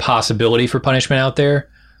least put the possibility for punishment out there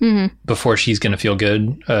before she's going to feel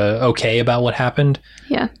good, okay about what happened.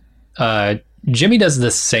 Yeah. Jimmy does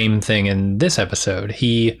the same thing in this episode.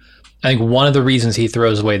 I think one of the reasons he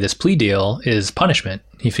throws away this plea deal is punishment.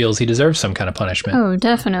 He feels he deserves some kind of punishment. Oh,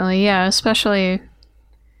 definitely. Yeah. Especially, I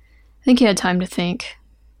think he had time to think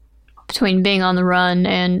between being on the run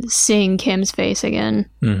and seeing Kim's face again,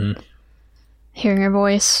 hearing her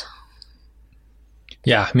voice.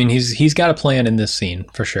 Yeah. I mean, he's got a plan in this scene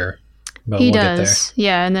for sure. But he we'll does. Get there.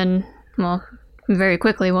 Yeah. And then, well, very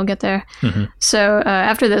quickly we'll get there. So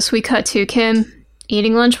after this, we cut to Kim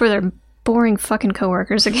eating lunch with her boring fucking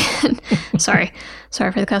coworkers again. Sorry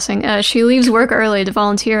for the cussing. She leaves work early to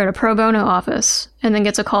volunteer at a pro bono office and then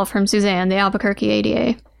gets a call from Suzanne, the Albuquerque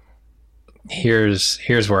ADA.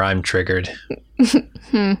 Here's where I'm triggered.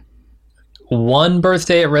 One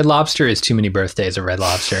birthday at Red Lobster is too many birthdays at Red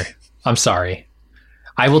Lobster. I'm sorry.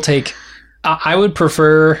 I would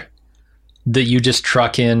prefer that you just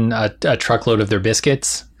truck in a truckload of their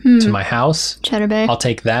biscuits to my house. Cheddar Bay. I'll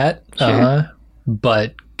take that. Sure.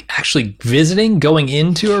 But actually going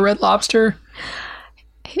into a Red Lobster?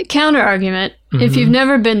 Counter argument. If you've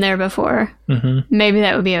never been there before, maybe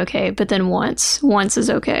that would be okay. But then once is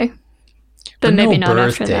okay. But maybe not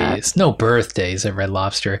after that. No birthdays at Red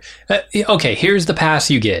Lobster. Okay, here's the pass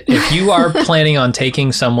you get. If you are planning on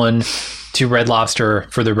taking someone to Red Lobster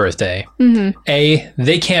for their birthday, A,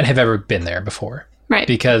 they can't have ever been there before. Right.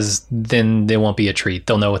 Because then they won't be a treat.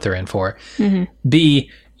 They'll know what they're in for. B,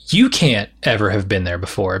 you can't ever have been there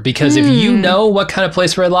before. Because if you know what kind of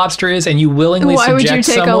place Red Lobster is and you willingly subject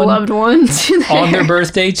someone a loved one to there? On their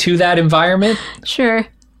birthday to that environment, sure,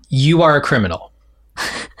 you are a criminal.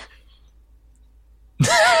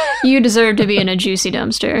 You deserve to be in a juicy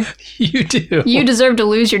dumpster. You do. You deserve to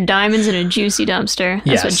lose your diamonds in a juicy dumpster.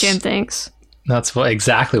 That's what Jim thinks. That's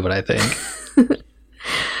exactly what I think.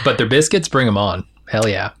 But their biscuits, bring them on. Hell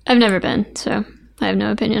yeah. I've never been, so I have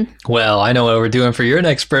no opinion. Well, I know what we're doing for your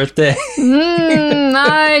next birthday.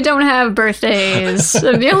 I don't have birthdays.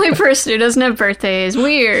 I'm the only person who doesn't have birthdays.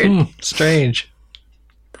 Weird. Strange.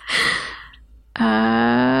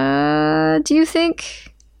 Do you think...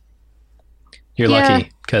 You're lucky,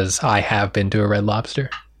 because I have been to a Red Lobster.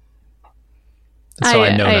 So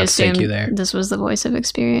I know not to take you there. This was the voice of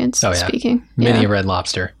experience speaking. Mini Red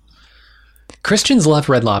Lobster. Christians love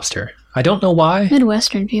Red Lobster. I don't know why.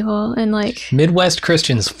 Midwestern people and like... Midwest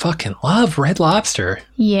Christians fucking love Red Lobster.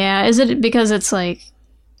 Yeah. Is it because it's like...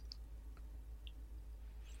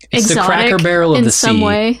 It's the Cracker Barrel of the sea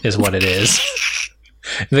way? Is what it is.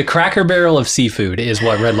 The Cracker Barrel of seafood is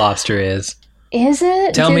what Red Lobster is. Is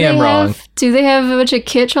it? Tell me I'm wrong. Do they have a bunch of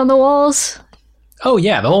kitsch on the walls? Oh,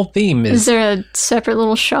 yeah. The whole theme is... Is there a separate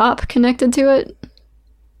little shop connected to it?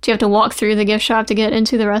 Do you have to walk through the gift shop to get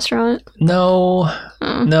into the restaurant? No.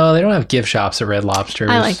 No, they don't have gift shops at Red Lobster.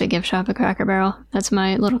 I like the gift shop at Cracker Barrel. That's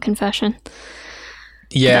my little confession.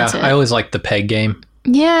 Yeah, I always like the peg game.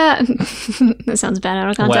 Yeah. That sounds bad out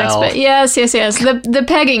of context, but yes. The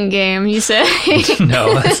pegging game, you say.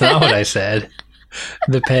 No, that's not what I said.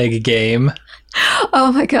 The peg game.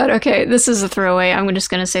 Oh my god, okay. This is a throwaway. I'm just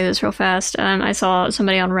going to say this real fast. I saw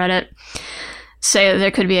somebody on Reddit say that there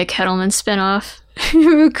could be a Kettleman spinoff.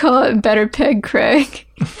 We would call it Better Peg Craig.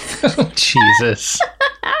 Jesus.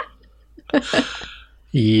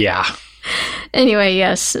 Yeah. Anyway,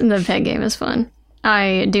 yes, the peg game is fun.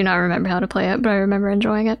 I do not remember how to play it, but I remember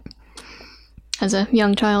enjoying it as a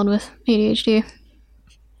young child with ADHD.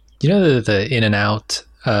 You know the In-N-Out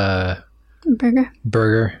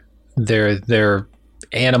burger? Their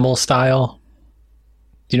animal style.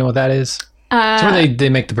 Do you know what that is? It's where they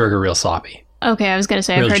make the burger real sloppy. Okay, I was going to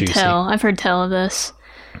say, I've heard tell of this.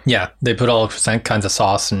 Yeah, they put all kinds of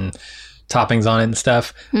sauce and toppings on it and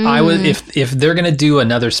stuff. I would, if they're going to do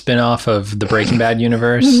another spin-off of the Breaking Bad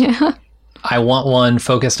universe, yeah. I want one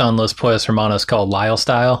focused on Los Pollos Hermanos called Lyle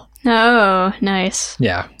Style. Oh, nice.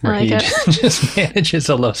 Yeah, where he just manages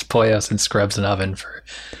a Los Pollos and scrubs an oven for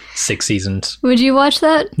 6 seasons. Would you watch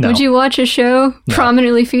that? No. Would you watch a show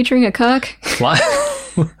prominently featuring a cuck?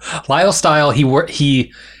 Lyle Style,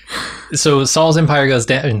 so Gus's empire goes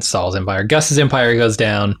down.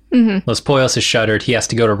 Mm-hmm. Los Pollos is shuttered. He has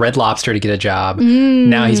to go to Red Lobster to get a job.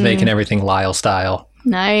 Now he's making everything Lyle Style.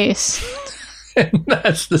 Nice. And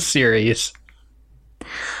that's the series.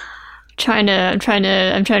 I'm trying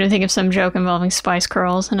to think of some joke involving Spice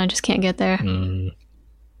Curls, and I just can't get there.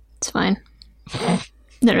 It's fine.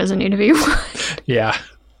 There doesn't need to be one. Yeah.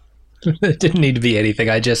 It didn't need to be anything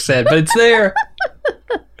I just said, but it's there.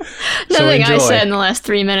 Nothing I said in the last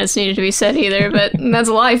 3 minutes needed to be said either, but that's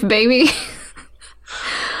life, baby.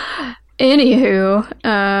 Anywho,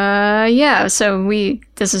 yeah, so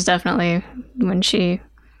this is definitely when she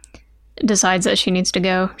decides that she needs to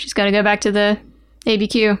go. She's got to go back to the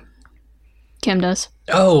ABQ. Kim does.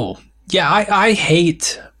 Oh, yeah, I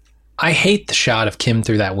hate the shot of Kim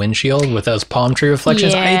through that windshield with those palm tree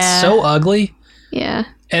reflections. Yeah. It's so ugly. Yeah.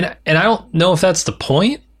 And I don't know if that's the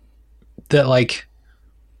point, that like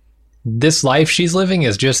this life she's living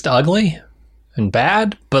is just ugly and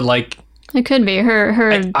bad, but like it could be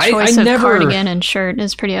her choice of cardigan and shirt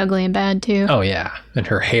is pretty ugly and bad too. Oh yeah, and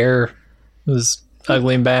her hair was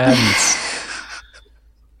ugly and bad.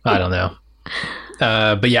 I don't know,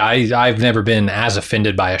 but yeah, I've never been as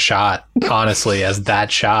offended by a shot, honestly, as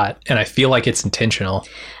that shot, and I feel like it's intentional.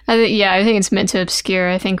 I think it's meant to obscure.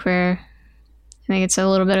 I think it's a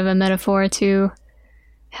little bit of a metaphor to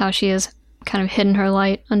how she has kind of hidden her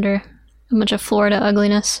light under a bunch of Florida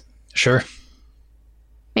ugliness. Sure.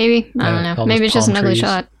 Maybe. I don't know. Maybe it's just an ugly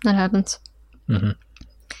shot. That happens. Mm-hmm.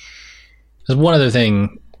 There's one other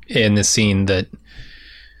thing in this scene that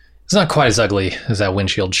it's not quite as ugly as that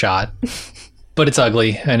windshield shot, but it's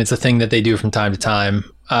ugly, and it's a thing that they do from time to time.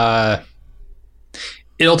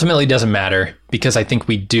 It ultimately doesn't matter, because I think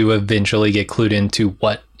we do eventually get clued into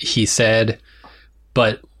what he said.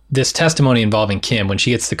 But this testimony involving Kim, when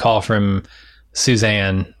she gets the call from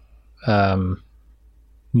Suzanne, the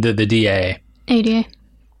DA. ADA.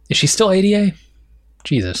 Is she still ADA?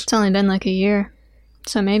 Jesus. It's only been like a year,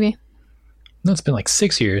 so maybe. No, it's been like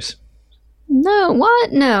 6 years. No,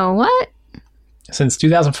 what? No, what? Since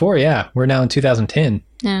 2004, yeah. We're now in 2010.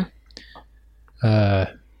 Yeah.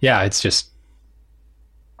 Yeah, it's just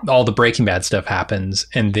all the Breaking Bad stuff happens,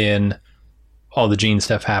 and then all the Gene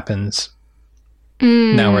stuff happens.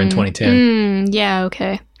 Now we're in 2010. Yeah,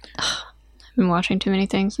 okay. Ugh, I've been watching too many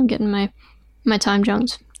things. I'm getting my time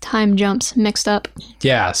jumps mixed up.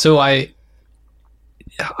 Yeah, so I'm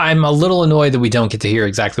a little annoyed that we don't get to hear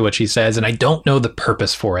exactly what she says, and I don't know the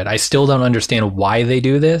purpose for it. I still don't understand why they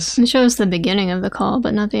do this. It shows the beginning of the call,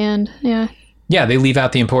 but not the end. Yeah. Yeah, they leave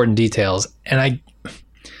out the important details, and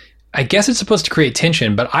I guess it's supposed to create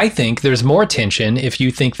tension, but I think there's more tension if you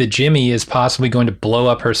think that Jimmy is possibly going to blow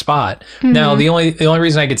up her spot. Mm-hmm. Now, the only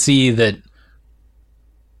reason I could see that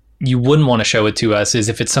you wouldn't want to show it to us is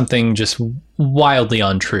if it's something just wildly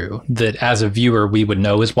untrue, that as a viewer we would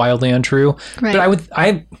know is wildly untrue. Right. But I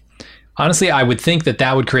would think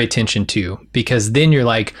that would create tension too, because then you're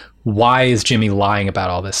like, why is Jimmy lying about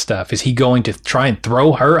all this stuff? Is he going to try and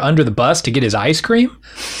throw her under the bus to get his ice cream?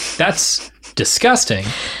 That's disgusting.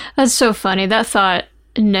 That's so funny. That thought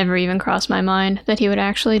never even crossed my mind, that he would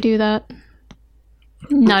actually do that.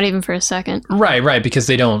 Not even for a second. Right, because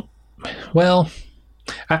they don't... Well,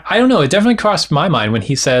 I don't know. It definitely crossed my mind when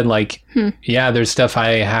he said, like, yeah, there's stuff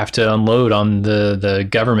I have to unload on the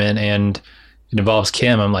government, and it involves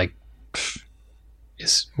Kim, I'm like,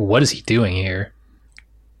 what is he doing here?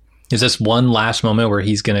 Is this one last moment where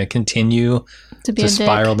he's going to continue to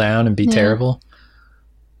spiral down and be terrible?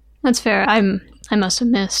 That's fair. I must have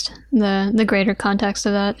missed the greater context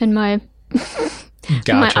of that in my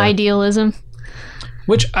my idealism.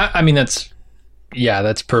 Which I mean, that's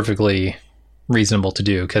perfectly reasonable to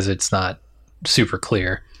do because it's not super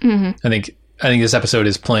clear. I think this episode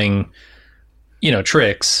is playing,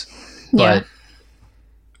 tricks, but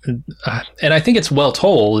and I think it's well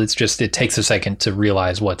told. It's just it takes a second to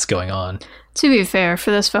realize what's going on. To be fair, for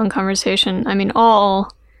this phone conversation, I mean,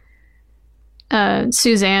 all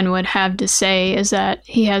Suzanne would have to say is that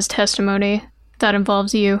he has testimony that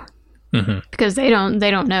involves you, because they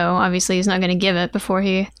don't know. Obviously, he's not going to give it before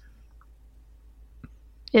he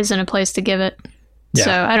is in a place to give it. Yeah.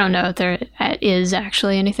 So I don't know if there is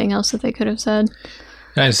actually anything else that they could have said.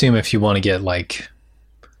 I assume if you want to get like,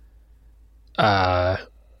 I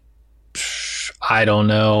don't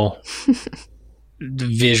know,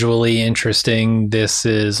 visually interesting, this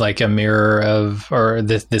is like a mirror of, or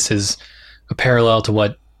this is a parallel to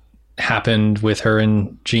what happened with her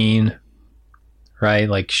and Gene, right?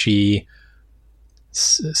 Like she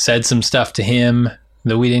said some stuff to him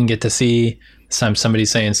that we didn't get to see.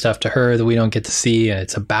 Somebody's saying stuff to her that we don't get to see, and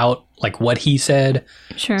it's about like what he said.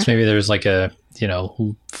 Sure. So maybe there's like a,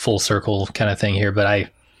 full circle kind of thing here, but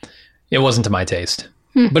it wasn't to my taste.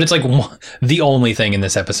 But it's like the only thing in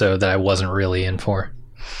this episode that I wasn't really in for.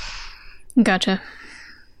 Gotcha.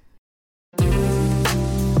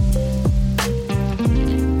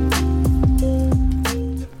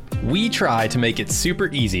 We try to make it super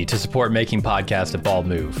easy to support Making Podcast at Bald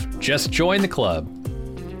Move. Just join the club.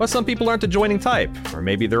 But some people aren't the joining type, or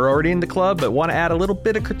maybe they're already in the club but want to add a little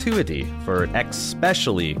bit of gratuity for an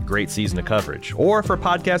especially great season of coverage, or for a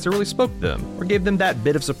podcast that really spoke to them, or gave them that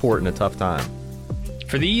bit of support in a tough time.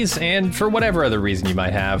 For these, and for whatever other reason you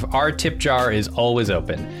might have, our tip jar is always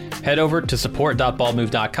open. Head over to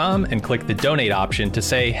support.baldmove.com and click the donate option to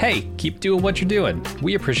say, hey, keep doing what you're doing.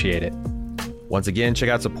 We appreciate it. Once again, check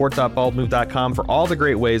out support.baldmove.com for all the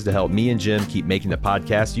great ways to help me and Jim keep making the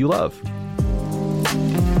podcast you love.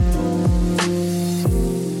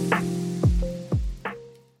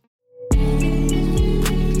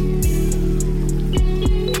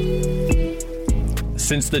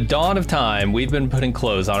 Since the dawn of time, we've been putting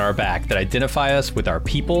clothes on our back that identify us with our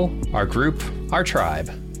people, our group, our tribe.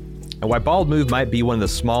 And while Bald Move might be one of the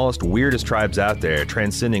smallest, weirdest tribes out there,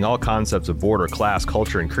 transcending all concepts of border, class,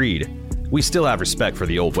 culture, and creed, we still have respect for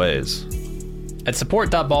the old ways. At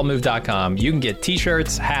support.baldmove.com, you can get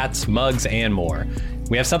t-shirts, hats, mugs, and more.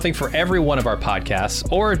 We have something for every one of our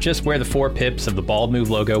podcasts, or just wear the 4 pips of the Bald Move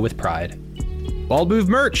logo with pride. Bald Move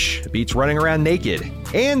merch beats running around naked,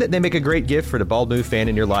 and they make a great gift for the Bald Move fan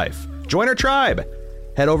in your life. Join our tribe.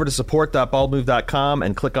 Head over to support.baldmove.com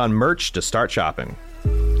and click on merch to start shopping.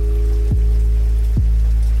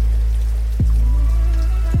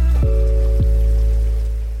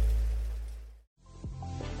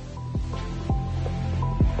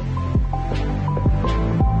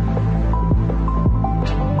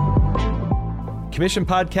 Commission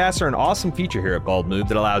podcasts are an awesome feature here at Bald Move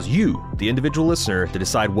that allows you, the individual listener, to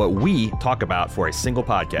decide what we talk about for a single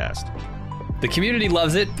podcast. The community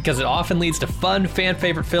loves it because it often leads to fun,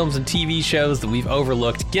 fan-favorite films and TV shows that we've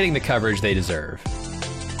overlooked getting the coverage they deserve.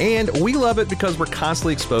 And we love it because we're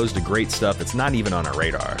constantly exposed to great stuff that's not even on our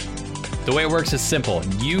radar. The way it works is simple.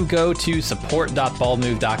 You go to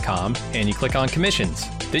support.baldmove.com and you click on commissions.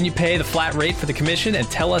 Then you pay the flat rate for the commission and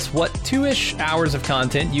tell us what 2-ish hours of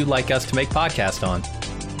content you'd like us to make podcast on.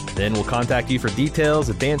 Then we'll contact you for details,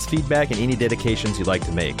 advanced feedback, and any dedications you'd like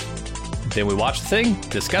to make. Then we watch the thing,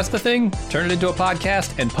 discuss the thing, turn it into a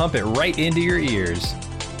podcast, and pump it right into your ears.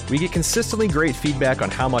 We get consistently great feedback on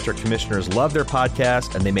how much our commissioners love their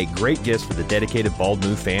podcast, and they make great gifts for the dedicated Bald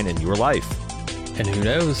Move fan in your life. And who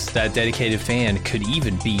knows, that dedicated fan could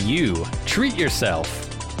even be you. Treat yourself.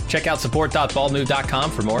 Check out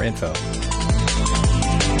support.baldmove.com for more info.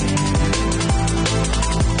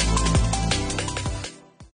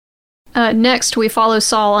 Next, we follow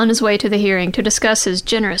Saul on his way to the hearing to discuss his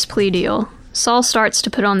generous plea deal. Saul starts to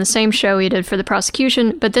put on the same show he did for the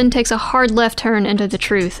prosecution, but then takes a hard left turn into the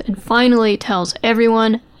truth and finally tells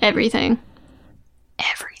everyone everything.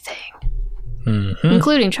 Everything. Mm-hmm.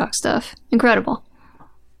 Including Chuck stuff. Incredible.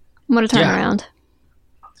 What a turnaround.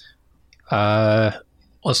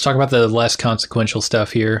 Let's talk about the less consequential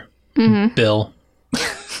stuff here. Mm-hmm. Bill.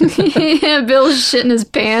 Yeah, Bill's shitting his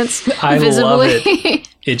pants. I visibly. love it.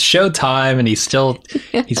 It's showtime, and he's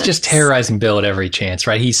just terrorizing Bill at every chance,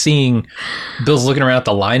 right? He's seeing Bill's looking around at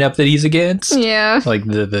the lineup that he's against. Yeah. Like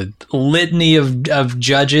the litany of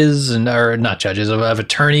judges or not judges, of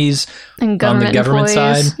attorneys and on the government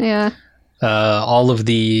employees. side. Yeah. All of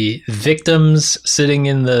the victims sitting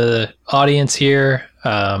in the audience here.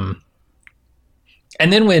 And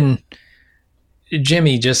then when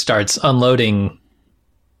Jimmy just starts unloading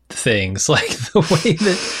things, like the way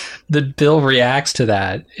that Bill reacts to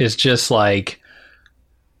that is just like,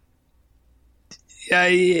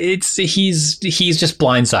 he's just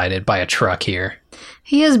blindsided by a truck here.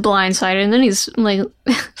 He is blindsided, and then he's like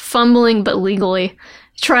fumbling but legally,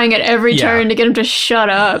 trying at every turn to get him to shut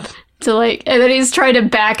up. And then he's trying to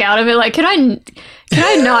back out of it. Like, can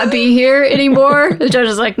I not be here anymore? The judge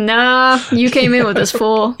is like, nah, you came in with this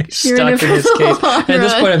fool. You're stuck in this case. And at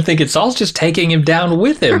this point, I'm thinking Saul's just taking him down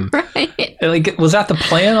with him. Right. Like, was that the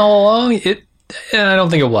plan all along? And I don't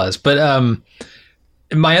think it was. But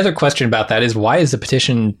my other question about that is, why is the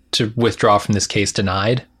petition to withdraw from this case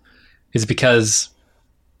denied? Is it because,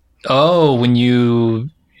 when you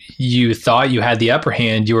thought you had the upper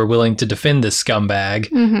hand, you were willing to defend this scumbag.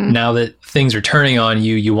 Mm-hmm. Now that things are turning on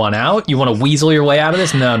you, you want out? You want to weasel your way out of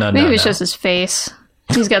this? No. Maybe it's just his face.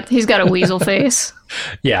 He's got a weasel face.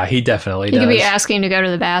 Yeah, he definitely does. He could be asking to go to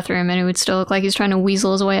the bathroom, and it would still look like he's trying to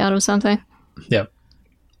weasel his way out of something. Yep.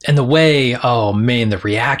 And the way, the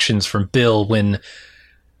reactions from Bill when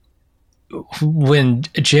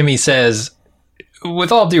Jimmy says,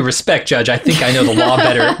 with all due respect, Judge, I think I know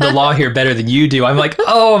the law here better than you do. I'm like,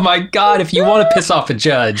 oh my God, if you want to piss off a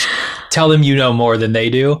judge, tell them you know more than they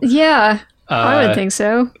do. Yeah, I would think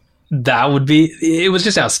so. It was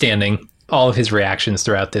just outstanding. All of his reactions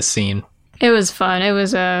throughout this scene. It was fun. It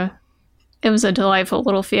was a delightful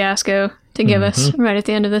little fiasco to give us right at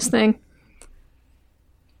the end of this thing.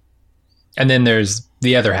 And then there's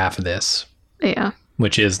the other half of this. Yeah.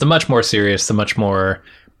 Which is the much more serious, the much more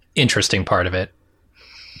interesting part of it.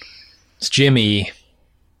 It's Jimmy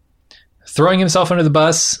throwing himself under the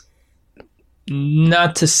bus,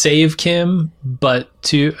 not to save Kim, but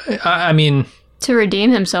to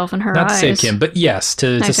redeem himself in her eyes. Not to save Kim, but yes,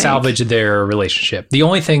 to salvage their relationship. The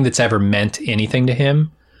only thing that's ever meant anything to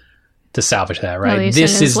him, to salvage that, right?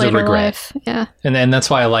 This is the regret. Life. Yeah. And then that's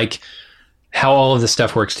why I like how all of this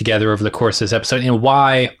stuff works together over the course of this episode, and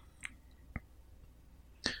why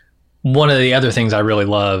one of the other things I really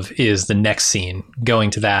love is the next scene, going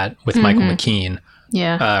to that with Michael McKean.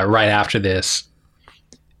 Yeah. Right after this.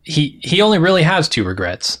 He only really has two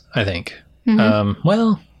regrets, I think.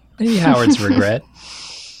 Maybe Howard's a regret.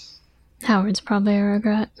 Howard's probably a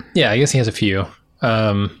regret. Yeah, I guess he has a few.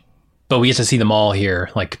 But we get to see them all here,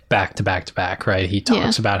 like back to back to back, right? He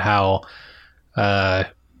talks about how,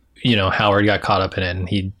 Howard got caught up in it and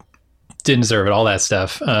he didn't deserve it, all that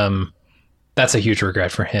stuff. That's a huge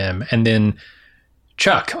regret for him. And then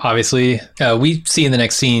Chuck, obviously, we see in the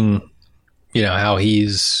next scene, how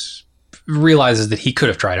he's realizes that he could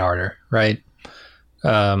have tried harder, right?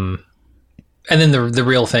 And then the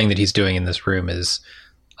real thing that he's doing in this room is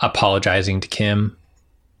apologizing to Kim,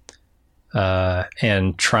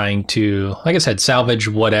 and trying to, like I said, salvage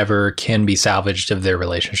whatever can be salvaged of their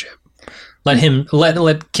relationship. Let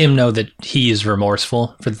Kim know that he is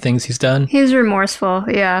remorseful for the things he's done. He's remorseful,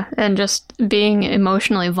 yeah, and just being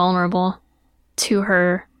emotionally vulnerable to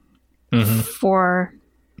her for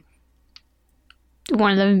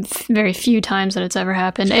one of the very few times that it's ever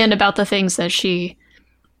happened, and about the things that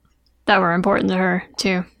were important to her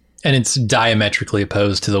too. And it's diametrically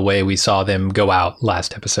opposed to the way we saw them go out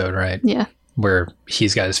last episode, right? Yeah, where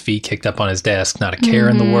he's got his feet kicked up on his desk, not a care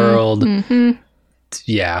in the world.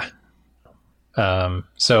 Yeah.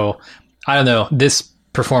 So I don't know. This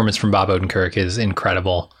performance from Bob Odenkirk is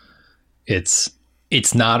incredible. It's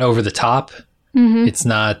not over the top. It's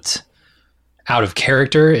not out of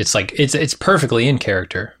character. It's like, it's perfectly in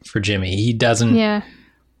character for Jimmy. He doesn't,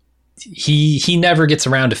 he never gets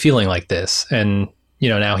around to feeling like this. And,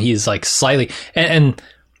 now he's like slightly, and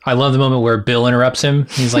I love the moment where Bill interrupts him.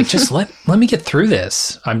 He's like, just let me get through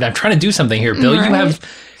this. I'm trying to do something here, Bill. Right.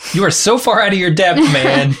 You are so far out of your depth,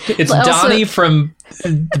 man. It's also, Donnie from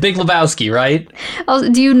The Big Lebowski, right? Also,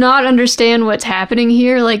 do you not understand what's happening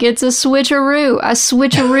here? Like, it's a switcheroo. I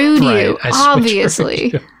switcherooed right, you,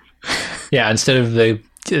 obviously. Yeah, instead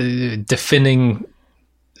of defending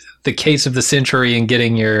the case of the century and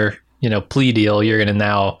getting your, plea deal, you're going to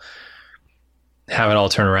now have it all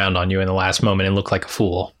turn around on you in the last moment and look like a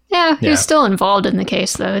fool. Yeah, he's still involved in the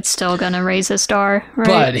case, though. It's still going to raise his star, right?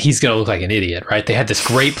 But he's going to look like an idiot, right? They had this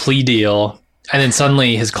great plea deal, and then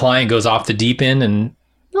suddenly his client goes off the deep end, and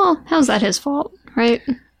Well, how's that his fault, right?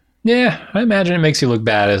 Yeah, I imagine it makes you look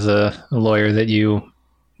bad as a lawyer that you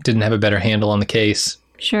didn't have a better handle on the case.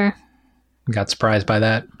 Sure. Got surprised by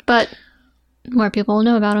that. But more people will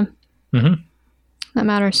know about him. Mm-hmm. That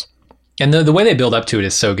matters. And the way they build up to it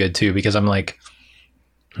is so good, too, because I'm like,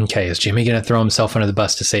 okay, is Jimmy going to throw himself under the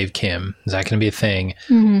bus to save Kim? Is that going to be a thing?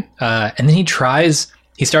 Mm-hmm. And then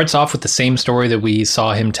he starts off with the same story that we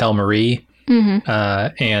saw him tell Marie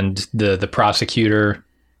and the prosecutor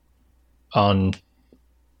on,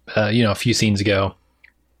 a few scenes ago.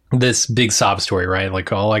 This big sob story, right?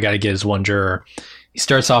 Like, all I got to get is one juror. He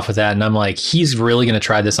starts off with that, and I'm like, he's really going to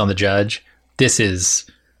try this on the judge? This is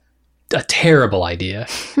a terrible idea.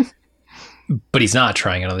 But he's not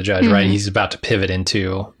trying it on the judge, right? He's about to pivot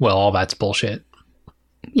into, well, all that's bullshit.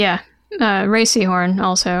 Yeah. Ray Seahorn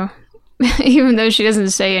also, even though she doesn't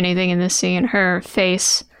say anything in this scene, her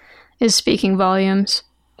face is speaking volumes.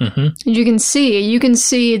 Mm-hmm. And you can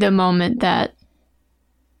see the moment that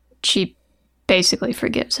she basically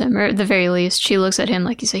forgives him, or at the very least, she looks at him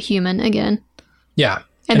like he's a human again. Yeah.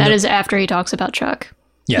 And that is after he talks about Chuck.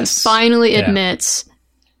 Yes. He finally admits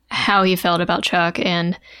how he felt about Chuck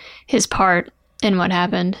and his part in what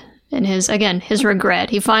happened. And his regret.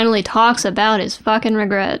 He finally talks about his fucking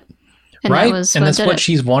regret. And right. That's what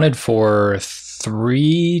she's wanted for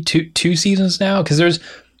two seasons now. Because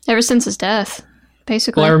ever since his death,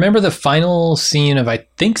 basically. Well, I remember the final scene of, I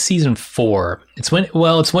think, season 4. It's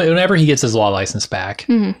whenever he gets his law license back.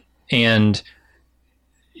 Mm-hmm. And,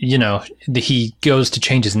 he goes to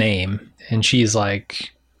change his name. And she's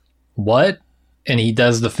like, what? And he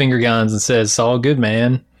does the finger guns and says, it's all good,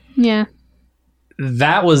 man. Yeah.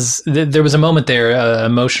 There was a moment there, an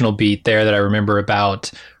emotional beat there that I remember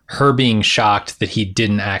about her being shocked that he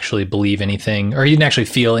didn't actually believe anything, or he didn't actually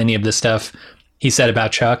feel any of the stuff he said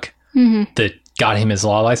about Chuck that got him his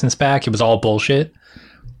law license back. It was all bullshit.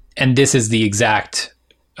 And this is the exact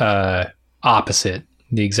opposite,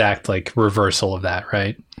 the exact reversal of that,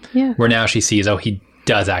 right? Yeah. Where now she sees, he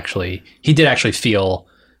did actually feel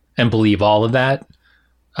and believe all of that.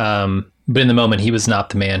 But in the moment, he was not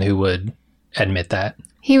the man who would admit that.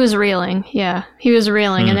 He was reeling. Yeah. He was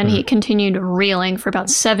reeling. And then he continued reeling for about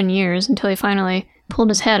 7 years until he finally pulled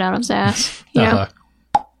his head out of his ass. Yeah.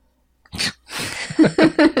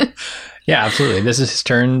 Yeah, absolutely. This is his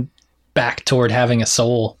turn back toward having a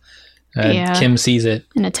soul. Kim sees it.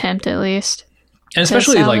 An attempt, at least. And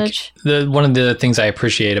especially one of the things I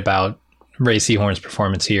appreciate about Ray Seahorn's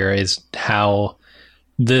performance here is how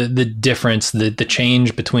the difference, the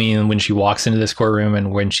change between when she walks into this courtroom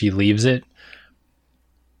and when she leaves it.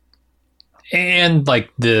 And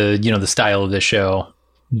the style of this show,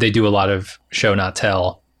 they do a lot of show not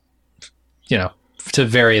tell, to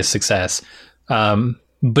various success.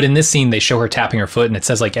 But in this scene, they show her tapping her foot and it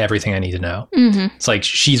says everything I need to know. Mm-hmm. It's like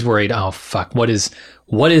she's worried. Oh fuck! What is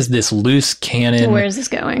this loose cannon? Where is this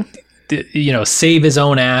going? Save his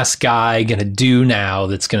own ass guy gonna do now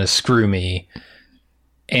that's gonna screw me.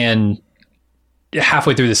 And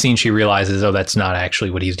halfway through the scene, she realizes, that's not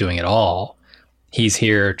actually what he's doing at all. He's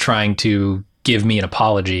here trying to give me an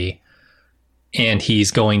apology, and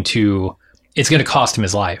it's going to cost him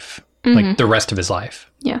his life, the rest of his life.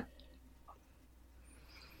 Yeah.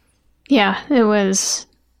 Yeah, it was,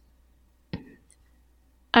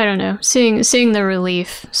 I don't know, seeing the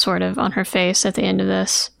relief sort of on her face at the end of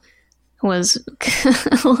this was,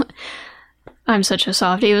 I'm such a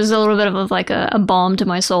softie. It was a little bit of a balm to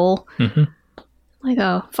my soul.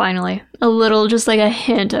 Mm-hmm. Finally, a little, just a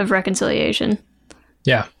hint of reconciliation.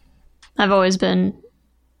 Yeah. I've always been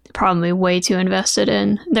probably way too invested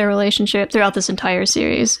in their relationship throughout this entire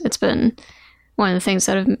series. It's been one of the things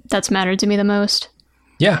that's mattered to me the most.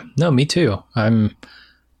 Yeah, no, me too. I'm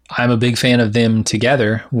a big fan of them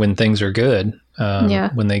together when things are good.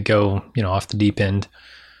 When they go, off the deep end,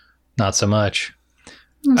 not so much.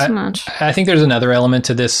 Not so much. I think there's another element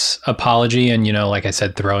to this apology, and like I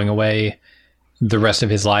said, throwing away the rest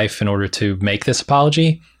of his life in order to make this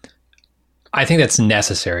apology. I think that's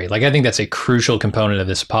necessary. I think that's a crucial component of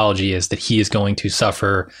this apology, is that he is going to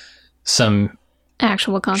suffer some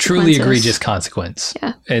actual consequences. Truly egregious consequence.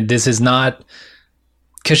 Yeah. And this is not,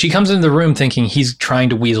 because she comes into the room thinking he's trying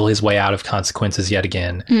to weasel his way out of consequences yet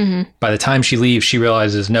again. Mm-hmm. By the time she leaves, she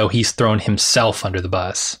realizes, no, he's thrown himself under the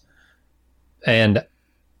bus. And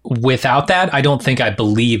without that, I don't think I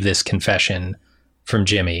believe this confession from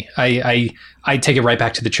Jimmy. I take it right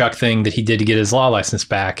back to the Chuck thing that he did to get his law license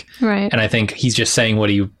back. Right. And I think he's just saying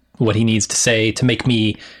what he needs to say to make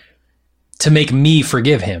me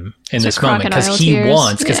forgive him in this moment, because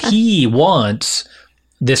he wants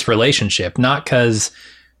this relationship, not because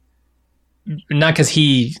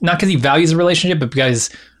he values the relationship, but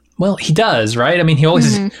because Well, he does, right? I mean, he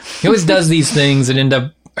always does these things that end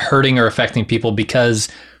up hurting or affecting people because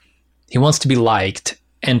he wants to be liked.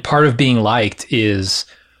 And part of being liked is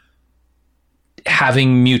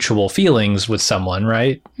having mutual feelings with someone,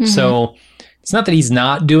 right? Mm-hmm. So it's not that he's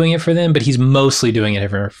not doing it for them, but he's mostly doing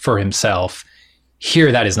it for himself.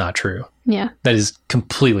 Here, that is not true. Yeah. That is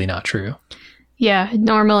completely not true. Yeah.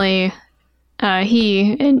 Normally,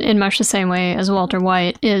 he, in much the same way as Walter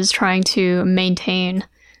White, is trying to maintain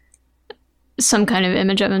some kind of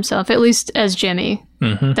image of himself, at least as Jimmy.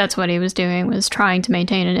 Mm-hmm. That's what he was doing, was trying to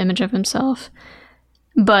maintain an image of himself.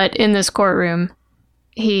 But in this courtroom,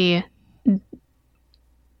 he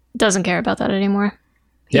doesn't care about that anymore.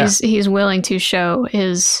 He's willing to show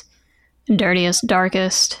his dirtiest,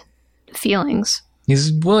 darkest feelings.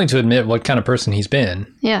 He's willing to admit what kind of person he's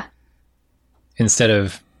been. Yeah. Instead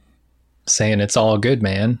of saying, it's all good,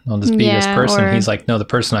 man, I'll just be this person. He's like, no, the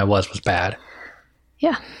person I was bad.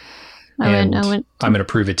 Yeah. I'm going to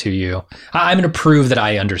prove it to you. I'm going to prove that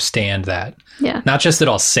I understand that. Yeah. Not just that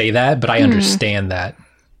I'll say that, but I understand that.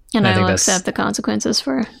 And I will accept the consequences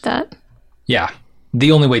for that. Yeah.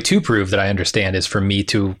 The only way to prove that I understand is for me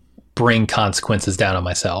to bring consequences down on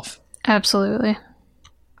myself. Absolutely.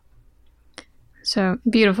 So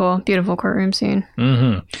beautiful, beautiful courtroom scene.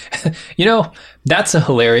 Mm-hmm. You know, that's a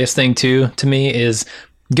hilarious thing too, to me, is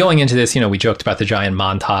going into this, we joked about the giant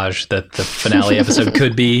montage that the finale episode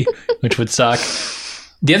could be, which would suck.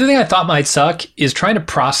 The other thing I thought might suck is trying to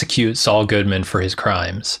prosecute Saul Goodman for his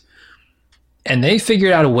crimes. And they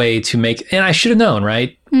figured out a way to make, and I should have known,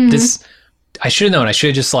 right? Mm-hmm. I should have known. I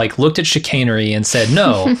should have just looked at chicanery and said,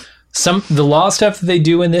 no, the law stuff that they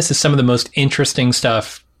do in this is some of the most interesting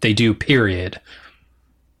stuff they do, period.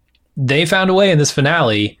 They found a way in this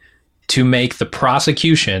finale to make the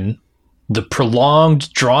prosecution, the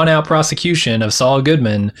prolonged, drawn-out prosecution of Saul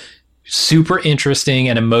Goodman, super interesting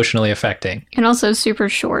and emotionally affecting. And also super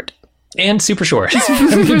short. And super short.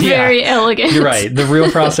 Very elegant. You're right. The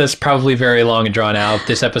real process probably very long and drawn out.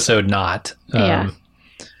 This episode not. Yeah.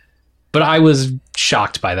 But I was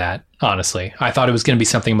shocked by that, honestly. I thought it was going to be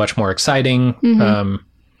something much more exciting. Mm-hmm.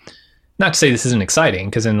 Not to say this isn't exciting,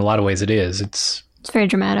 because in a lot of ways it is. It's very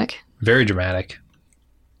dramatic. Very dramatic.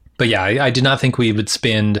 But yeah, I did not think we would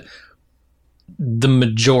spend the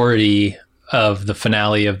majority of the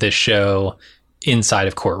finale of this show inside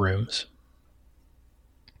of courtrooms.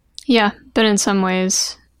 Yeah, but in some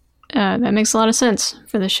ways, that makes a lot of sense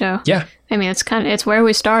for the show. Yeah. I mean, it's where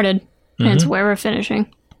we started, and it's where we're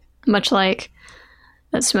finishing. Much like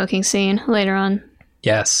that smoking scene later on.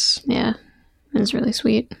 Yes. Yeah, it was really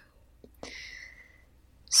sweet.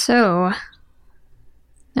 So,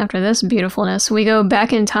 after this beautifulness, we go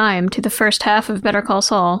back in time to the first half of Better Call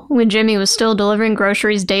Saul, when Jimmy was still delivering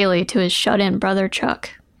groceries daily to his shut-in brother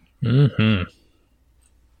Chuck. Mm-hmm.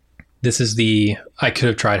 This is the I could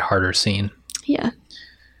have tried harder scene. Yeah.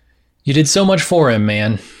 You did so much for him,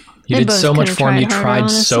 man. You did so much for him. You tried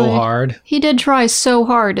so hard. He did try so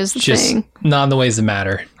hard is the thing. Not in the ways that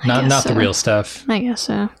matter. Not the real stuff. I guess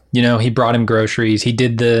so. He brought him groceries. He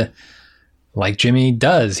did like Jimmy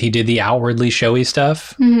does. He did the outwardly showy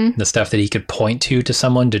stuff. Mm-hmm. The stuff that he could point to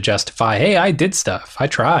someone to justify, hey, I did stuff. I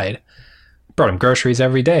tried. Brought him groceries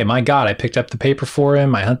every day. My God, I picked up the paper for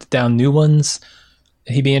him. I hunted down new ones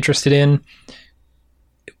that he'd be interested in.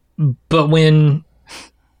 But when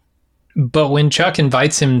Chuck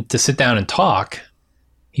invites him to sit down and talk,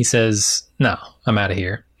 he says, no, I'm out of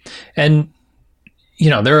here. And,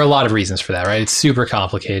 there are a lot of reasons for that, right? It's super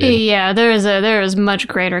complicated. Yeah, there is much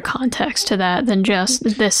greater context to that than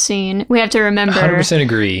just this scene. We have to remember 100%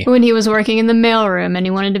 agree. When he was working in the mailroom and he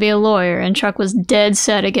wanted to be a lawyer and Chuck was dead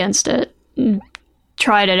set against it.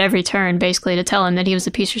 Tried at every turn, basically, to tell him that he was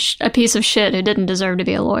a piece of shit who didn't deserve to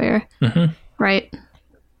be a lawyer. Mm-hmm. Right?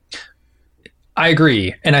 I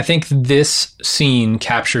agree. And I think this scene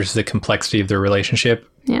captures the complexity of their relationship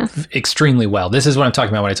extremely well. This is what I'm talking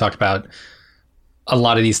about when I talk about a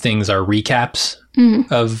lot of these things are recaps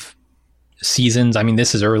of seasons. I mean,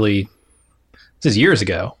 this is years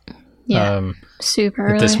ago. Yeah. Super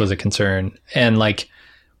early. This was a concern. And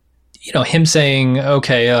him saying,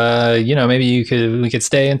 okay, maybe we could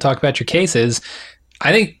stay and talk about your cases.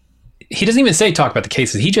 I think he doesn't even say talk about the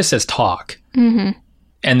cases. He just says talk. Mm-hmm.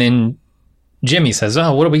 And then Jimmy says,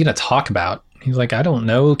 oh, what are we going to talk about? He's like, I don't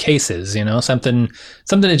know, cases, something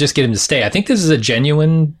to just get him to stay. I think this is a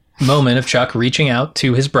genuine moment of Chuck reaching out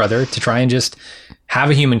to his brother to try and just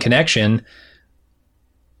have a human connection.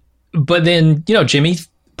 But then, Jimmy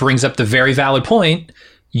brings up the very valid point.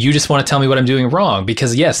 You just want to tell me what I'm doing wrong,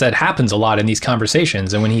 because yes, that happens a lot in these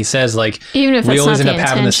conversations. And when he says even if we always end up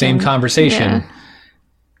having the same conversation,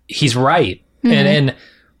 he's right. Mm-hmm. And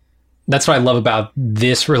That's what I love about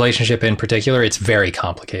this relationship in particular. It's very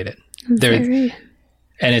complicated.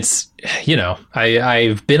 And it's, you know,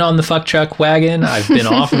 I've been on the fuck Chuck wagon. I've been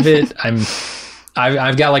off of it.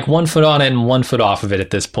 I've got like 1 foot on it and 1 foot off of it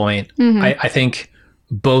at this point. I think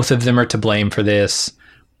both of them are to blame for this.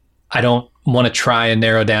 I don't want to try and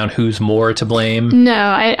narrow down who's more to blame. No,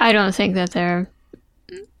 I don't think that they're...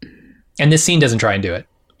 And this scene doesn't try and do it.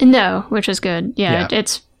 No, which is good. Yeah.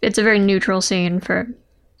 It's a very neutral scene for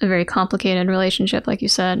a very complicated relationship, like you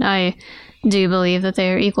said. I do believe that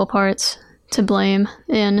they are equal parts to blame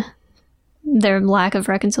in their lack of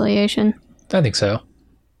reconciliation. I think so.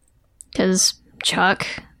 Because Chuck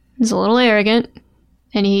is a little arrogant,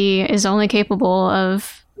 and he is only capable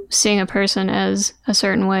of seeing a person as a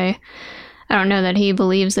certain way. I don't know that he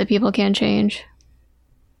believes that people can change.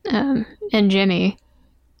 And Jimmy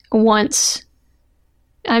wants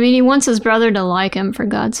his brother to like him, for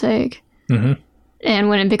God's sake. And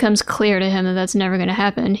when it becomes clear to him that that's never going to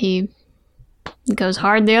happen, he goes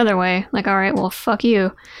hard the other way. Like, all right, well, fuck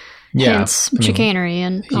you. Yeah. Hence chicanery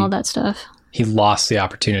and all that stuff. He lost the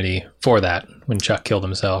opportunity for that when Chuck killed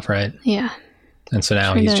himself, right? Yeah. And so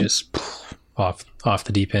now he's just off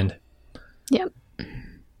the deep end. Yep.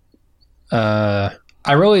 Let's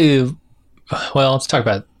talk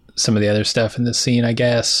about some of the other stuff in this scene, I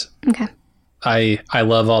guess. Okay. I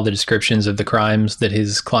love all the descriptions of the crimes that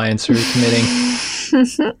his clients are committing.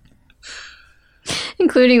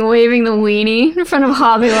 Including waving the weenie in front of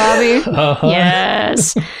Hobby Lobby.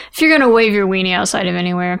 Yes. If you're going to wave your weenie outside of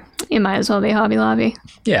anywhere, it might as well be Hobby Lobby.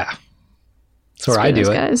 Yeah. That's where I do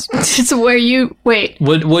it. Guys. It's where you... Wait.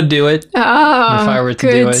 Would do it. Oh, if I were to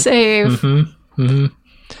good do it. save.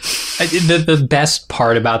 The best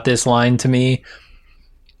part about this line to me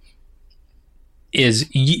is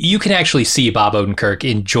you can actually see Bob Odenkirk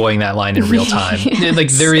enjoying that line in real time. Yes. Like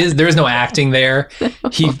there is no acting there. No.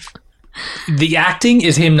 The acting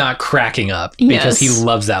is him not cracking up because he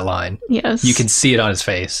loves that line. Yes. You can see it on his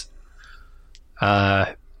face.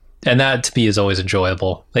 And that to me is always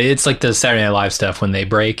enjoyable. It's like the Saturday Night Live stuff when they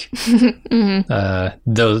break.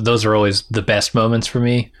 Those are always the best moments for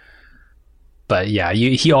me. But yeah,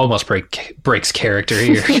 he almost breaks character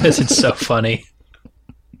here because it's so funny.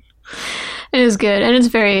 It is good, and it's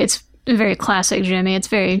very classic Jimmy. It's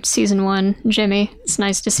very season 1 Jimmy. It's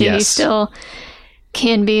nice to see he still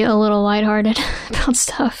can be a little lighthearted about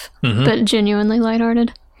stuff, but genuinely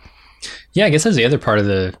lighthearted. Yeah, I guess that's the other part of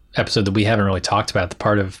the episode that we haven't really talked about. The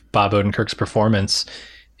part of Bob Odenkirk's performance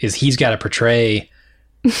is he's got to portray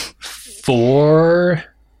 4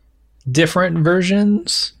 different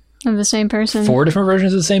versions of the same person. 4 different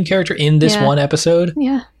versions of the same character in this one episode.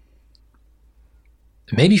 Yeah.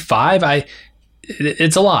 Maybe 5.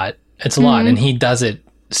 It's a lot. It's a lot. And he does it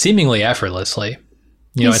seemingly effortlessly.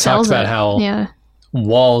 You know, I talked about how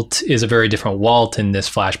Walt is a very different Walt in this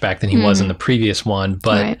flashback than he was in the previous one,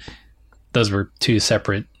 but those were 2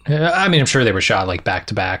 separate. I mean, I'm sure they were shot like back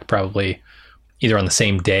to back, probably either on the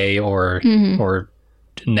same day or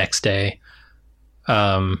next day.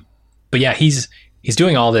 But yeah, he's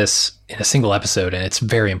doing all this in a single episode, and it's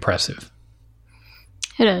very impressive.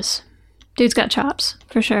 It is. Dude's got chops,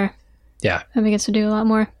 for sure. Yeah. And he gets to do a lot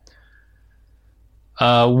more.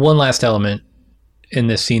 One last element in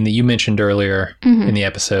this scene that you mentioned earlier in the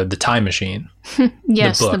episode, the time machine.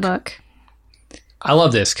 Yes, the book. I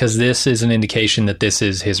love this because this is an indication that this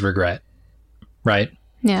is his regret, right?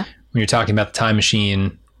 Yeah. When you're talking about the time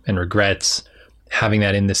machine and regrets, having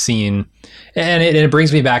that in the scene. And it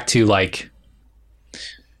brings me back to, like,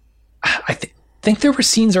 I think there were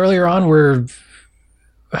scenes earlier on where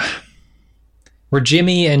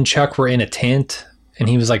Jimmy and Chuck were in a tent and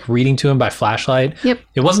he was like reading to him by flashlight. Yep.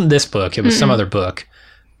 It wasn't this book. It was some other book,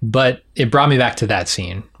 but it brought me back to that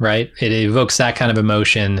scene, right? It evokes that kind of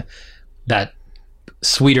emotion, that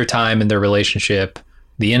sweeter time in their relationship,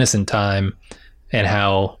 the innocent time, and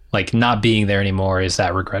how like not being there anymore is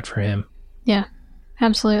that regret for him. Yeah,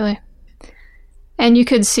 absolutely. And you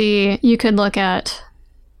could look at,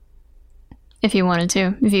 if you wanted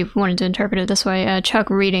to interpret it this way, Chuck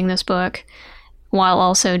reading this book while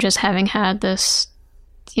also just having had this,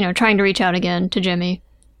 trying to reach out again to Jimmy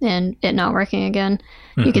and it not working again.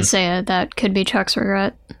 You could say that could be Chuck's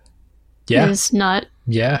regret. Yeah. Is not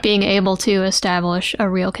being able to establish a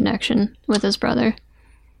real connection with his brother.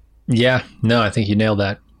 Yeah. No, I think you nailed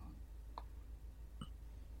that.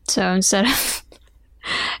 So instead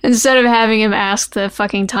of having him ask the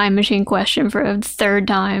fucking time machine question for a 3rd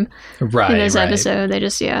time in this episode, they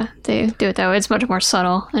just, they do it that way. It's much more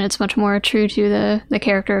subtle, and it's much more true to the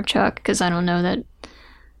character of Chuck, because I don't know that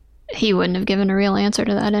he wouldn't have given a real answer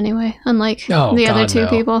to that anyway, unlike the other 2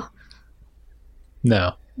 people.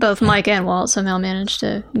 No. both Mike and Walt somehow managed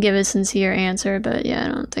to give a sincere answer, but yeah, I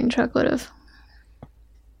don't think Chuck would have.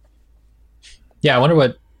 Yeah, I wonder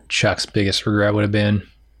what Chuck's biggest regret would have been.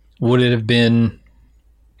 Would it have been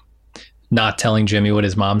not telling Jimmy what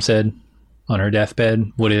his mom said on her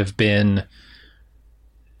deathbed? Would it have been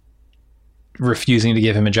refusing to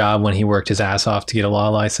give him a job when he worked his ass off to get a law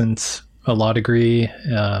license, a law degree?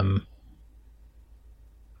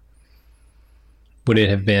 Would it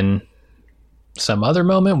have been some other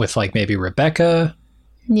moment with like maybe Rebecca?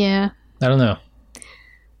 Yeah. I don't know.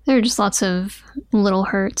 There are just lots of little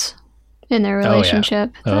hurts in their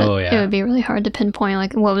relationship. It would be really hard to pinpoint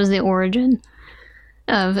like what was the origin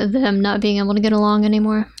of them not being able to get along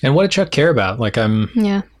anymore. And what did Chuck care about? Like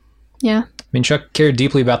Yeah. I mean, Chuck cared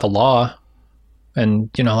deeply about the law, and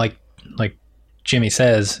you know, like Jimmy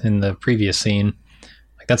says in the previous scene,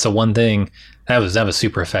 like that's the one thing that was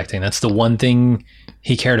super affecting. That's the one thing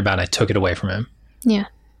he cared about. And I took it away from him. Yeah.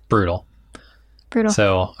 Brutal.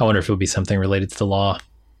 So I wonder if it would be something related to the law.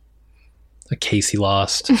 A case he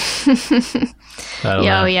lost. I don't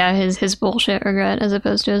know. Yeah, his bullshit regret as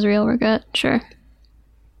opposed to his real regret. Sure.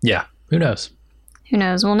 Yeah, who knows? Who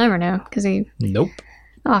knows? We'll never know because he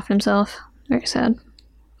offed himself. Very sad.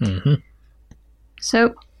 Mm-hmm.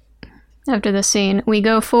 So, after this scene, we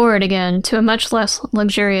go forward again to a much less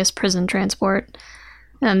luxurious prison transport.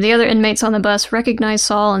 The other inmates on the bus recognize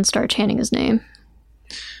Saul and start chanting his name.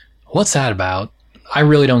 What's that about? I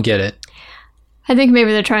really don't get it. I think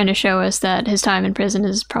maybe they're trying to show us that his time in prison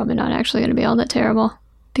is probably not actually going to be all that terrible.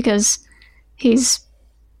 Because he is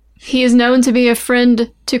known to be a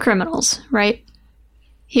friend to criminals, right?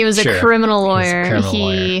 He was a criminal lawyer.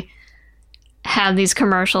 He had these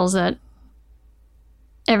commercials that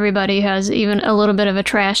everybody has even a little bit of a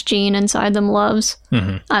trash gene inside them loves.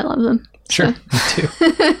 Mm-hmm. I love them. Sure, me too.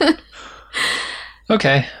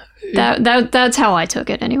 Okay. That's how I took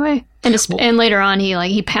it anyway. And later on,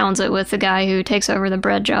 he pounds it with the guy who takes over the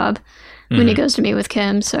bread job when he goes to meet with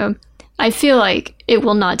Kim. So I feel like it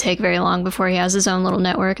will not take very long before he has his own little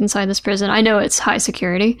network inside this prison. I know it's high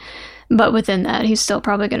security, but within that, he's still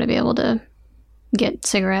probably going to be able to get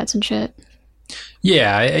cigarettes and shit.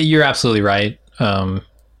 Yeah, you're absolutely right.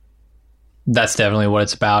 That's definitely what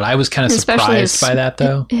it's about. I was kind of surprised by that,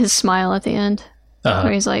 though. His smile at the end,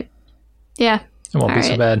 where he's like, yeah. It won't be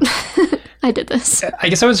so bad. I did this. I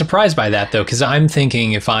guess I was surprised by that, though, because I'm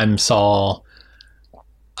thinking if I'm Saul,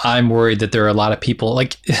 I'm worried that there are a lot of people,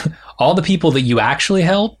 like all the people that you actually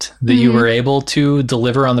helped, that you were able to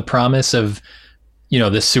deliver on the promise of, you know,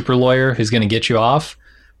 this super lawyer who's going to get you off.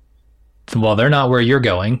 Well, they're not where you're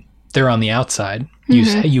going. They're on the outside.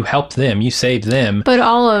 You helped them. You saved them. But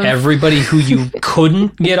everybody who you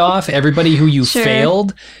couldn't get off, everybody who you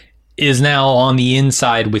failed, is now on the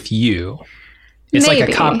inside with you. It's like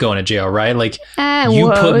a cop going to jail, right? Like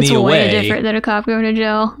you put me away. It's way different than a cop going to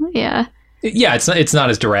jail. Yeah. Yeah, it's not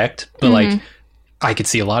as direct, but like I could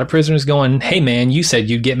see a lot of prisoners going, "Hey man, you said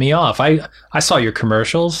you'd get me off. I saw your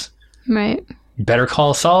commercials. Right. Better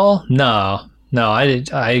call Saul? No,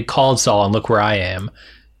 I called Saul and look where I am."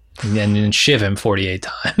 And then shiv him 48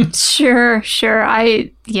 times. Sure.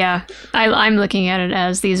 I'm looking at it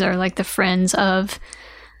as these are like the friends of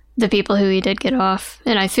the people who he did get off,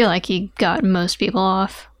 and I feel like he got most people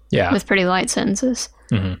off with pretty light sentences.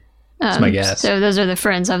 That's my guess. So those are the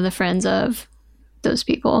friends of those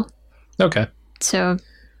people. Okay. So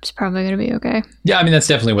it's probably going to be okay. Yeah, I mean, that's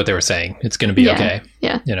definitely what they were saying. It's going to be okay.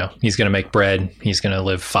 Yeah. You know, he's going to make bread. He's going to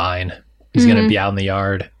live fine. He's going to be out in the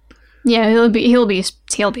yard. Yeah, he'll be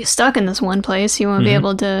stuck in this one place. He won't be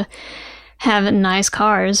able to have nice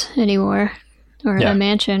cars anymore, or a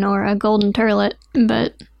mansion, or a golden turlet,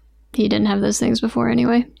 but he didn't have those things before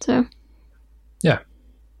anyway, so. Yeah.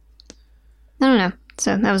 I don't know.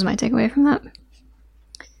 So that was my takeaway from that.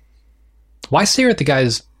 Why stare at the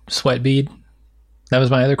guy's sweat bead? That was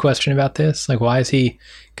my other question about this. Like, why is he...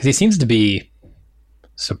 Because he seems to be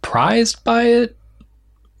surprised by it,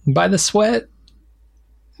 by the sweat.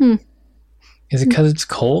 Is it because it's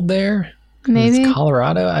cold there? Maybe. It's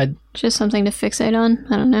Colorado? Just something to fixate on.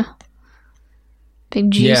 I don't know. Big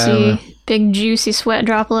juicy sweat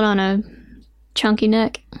droplet on a chunky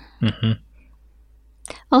neck.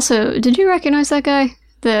 Also, did you recognize that guy?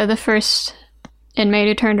 The first inmate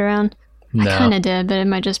who turned around? No. I kind of did, but it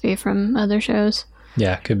might just be from other shows.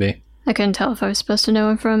 Yeah, could be. I couldn't tell if I was supposed to know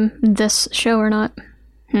him from this show or not.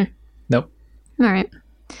 Nope. All right.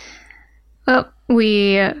 Well,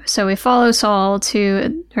 we follow Saul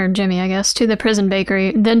or Jimmy, I guess, to the prison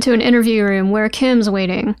bakery, then to an interview room where Kim's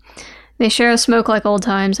waiting. They share a smoke like old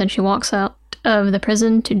times, and she walks out of the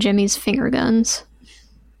prison to Jimmy's finger guns.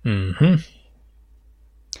 It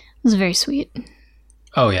was very sweet.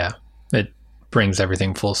 Oh, yeah. It brings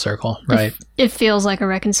everything full circle, right? It feels like a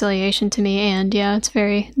reconciliation to me, and yeah,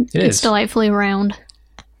 it's delightfully round.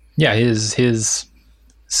 Yeah, his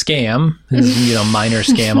scam, his minor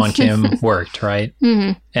scam on Kim worked, right?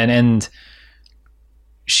 Mm-hmm. And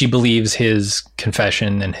she believes his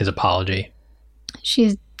confession and his apology.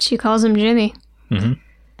 She calls him Jimmy. Mm-hmm.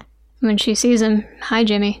 When she sees him, "Hi,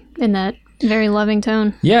 Jimmy," in that very loving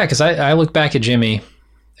tone. Yeah, because I look back at Jimmy,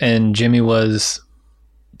 and Jimmy,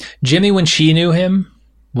 when she knew him,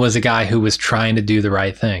 was a guy who was trying to do the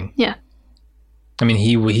right thing. Yeah. I mean,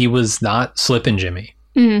 he was not slipping Jimmy.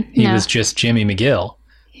 Mm-hmm. He was just Jimmy McGill,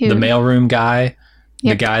 the mailroom guy,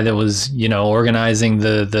 the guy that was, organizing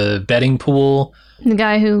the betting pool. The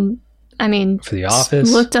guy who, for the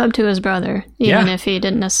office, looked up to his brother, even if he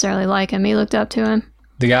didn't necessarily like him. He looked up to him.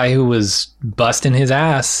 The guy who was busting his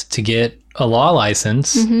ass to get a law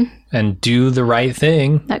license and do the right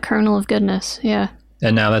thing. That kernel of goodness, yeah.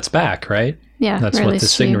 And now that's back, right? Yeah. That's what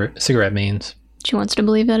the cigarette means. She wants to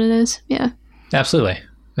believe that it is, yeah. Absolutely.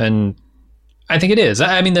 And I think it is.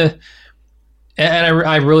 I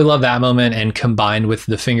really love that moment, and combined with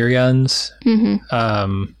the finger guns.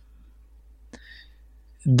 Mm-hmm.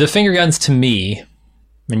 The finger guns, to me,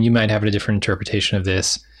 and you might have a different interpretation of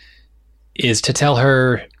this, is to tell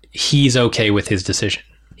her he's okay with his decision.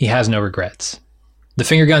 He has no regrets. The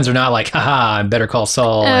finger guns are not like, haha, I'm Better Call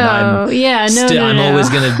Saul, and I'm always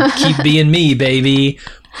going to keep being me, baby.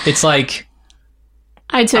 It's like,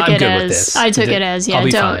 I took it as, I'll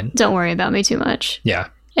be fine. Don't worry about me too much. Yeah.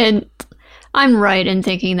 And I'm right in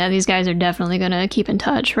thinking that these guys are definitely going to keep in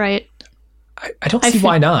touch, right? I don't see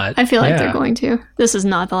why not. I feel like they're going to. This is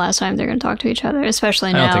not the last time they're going to talk to each other,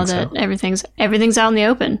 especially now that everything's out in the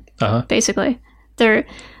open. Basically,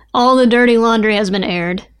 all the dirty laundry has been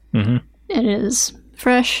aired. Mm-hmm. It is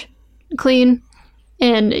fresh, clean,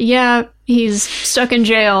 and yeah, he's stuck in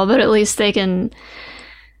jail, but at least they can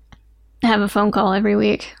have a phone call every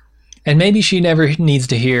week. And maybe she never needs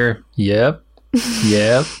to hear, yep,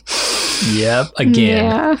 again.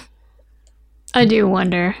 Yeah. I do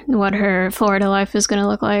wonder what her Florida life is going to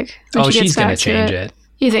look like. She's going to change it.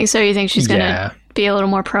 You think so? You think she's going to be a little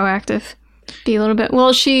more proactive? Be a little bit...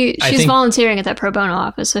 Well, she's volunteering at that pro bono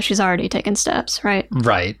office, so she's already taken steps, right?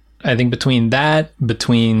 Right. I think between the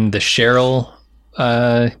Cheryl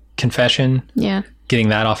confession, getting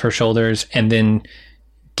that off her shoulders, and then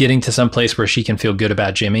getting to some place where she can feel good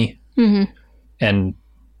about Jimmy, and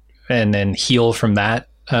then heal from that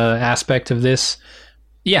aspect of this.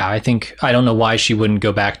 Yeah, I don't know why she wouldn't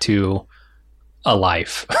go back to a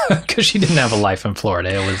life, because she didn't have a life in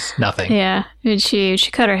Florida. It was nothing. Yeah, and she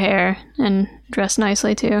cut her hair and dressed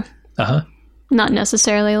nicely too. Not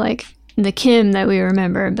necessarily like the Kim that we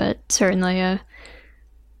remember, but certainly a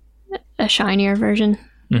shinier version.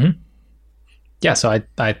 Mm-hmm. Yeah, so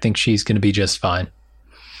I think she's going to be just fine.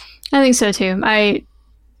 I think so too. I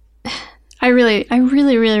really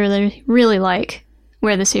like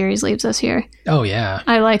where the series leaves us here. Oh yeah.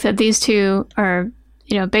 I like that these two are,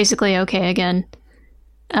 basically okay again.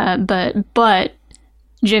 But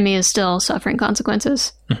Jimmy is still suffering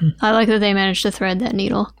consequences. Mm-hmm. I like that they managed to thread that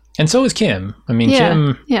needle. And so is Kim. I mean,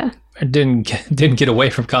 Kim didn't get away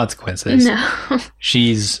from consequences. No.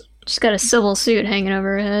 She's got a civil suit hanging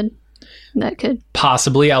over her head. That could...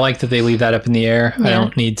 Possibly. I like that they leave that up in the air. Yeah. I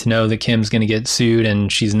don't need to know that Kim's going to get sued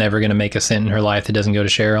and she's never going to make a cent in her life that doesn't go to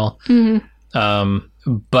Cheryl. Mm-hmm.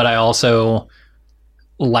 But I also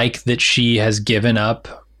like that she has given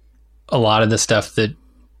up a lot of the stuff that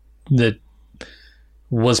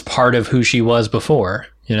was part of who she was before.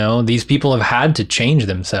 These people have had to change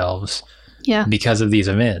themselves because of these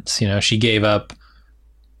events. She gave up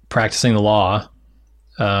practicing the law.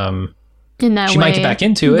 In that she way, might get back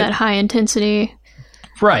into it. That high intensity,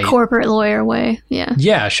 right? Corporate lawyer way. Yeah.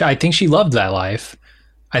 Yeah. I think she loved that life.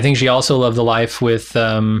 I think she also loved the life with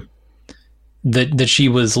that she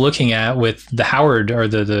was looking at with the Howard or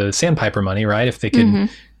the Sandpiper money, right? If they could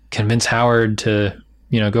convince Howard to,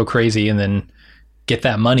 go crazy and then get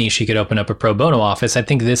that money, she could open up a pro bono office. I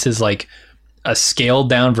think this is like a scaled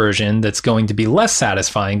down version that's going to be less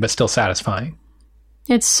satisfying, but still satisfying.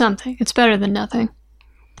 It's something. It's better than nothing.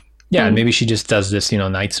 Yeah, and maybe she just does this,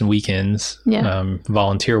 nights and weekends,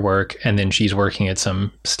 volunteer work, and then she's working at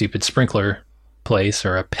some stupid sprinkler place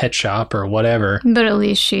or a pet shop or whatever. But at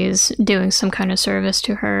least she's doing some kind of service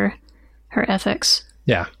to her ethics.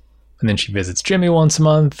 Yeah. And then she visits Jimmy once a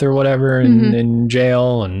month or whatever in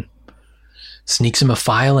jail and sneaks him a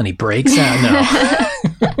file and he breaks out.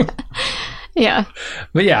 No. Yeah.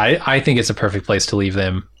 But yeah, I think it's a perfect place to leave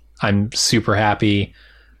them. I'm super happy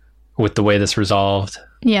with the way this resolved.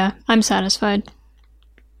 Yeah, I'm satisfied.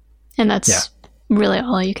 And that's really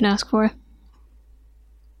all you can ask for.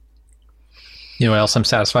 You know what else I'm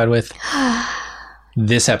satisfied with?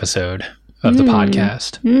 This episode of the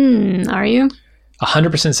podcast. Are you?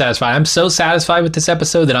 100% satisfied. I'm so satisfied with this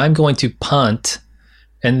episode that I'm going to punt.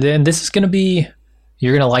 And then this is going to be...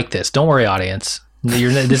 You're going to like this. Don't worry, audience.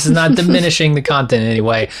 This is not diminishing the content in any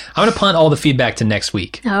way. I'm going to punt all the feedback to next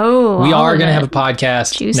week. Oh, we are going to have a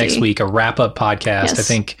podcast Juicy. next week, a wrap-up podcast. Yes. I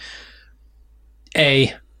think,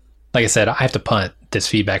 like I said, I have to punt this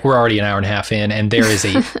feedback. We're already an hour and a half in, and there is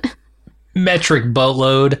a metric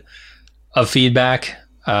boatload of feedback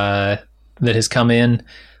that has come in.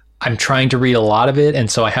 I'm trying to read a lot of it, and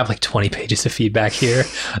so I have like 20 pages of feedback here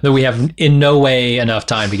that we have in no way enough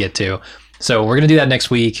time to get to. So we're going to do that next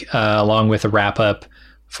week, along with a wrap-up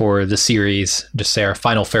for the series, just say our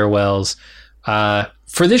final farewells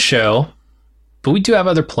for this show. But we do have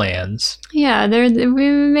other plans. Yeah, we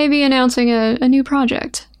may be announcing a new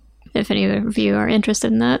project, if any of you are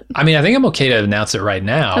interested in that. I mean, I think I'm okay to announce it right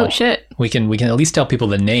now. Oh, shit. We can at least tell people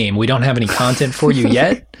the name. We don't have any content for you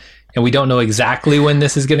yet, and we don't know exactly when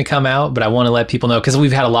this is going to come out, but I want to let people know, because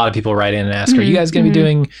we've had a lot of people write in and ask, are you guys going to be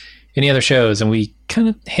doing any other shows? And we kind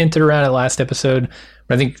of hinted around it last episode,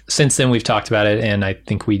 but I think since then we've talked about it, and I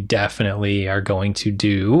think we definitely are going to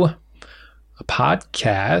do a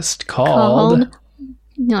podcast called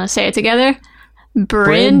you want to say it together?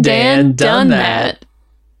 Brendan Done That.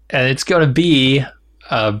 And it's going to be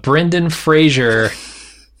a Brendan Fraser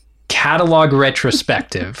catalog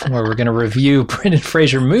retrospective, where we're going to review Brendan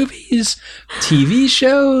Fraser movies, TV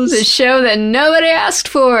shows. The show that nobody asked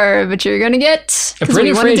for, but you're going to get.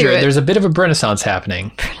 Brendan Fraser, there's a bit of a renaissance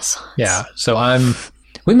happening. Renaissance. Yeah, so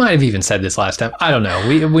we might have even said this last time. I don't know.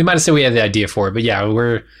 We might have said we had the idea for it, but yeah,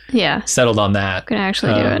 we're settled on that. Going to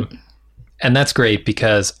actually do it. And that's great,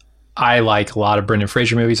 because I like a lot of Brendan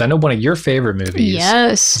Fraser movies. I know one of your favorite movies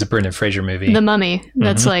is a Brendan Fraser movie. The Mummy.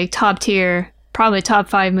 That's like top tier, probably top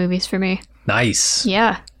 5 movies for me. Nice.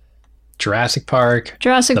 Yeah. Jurassic Park.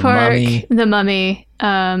 The Mummy.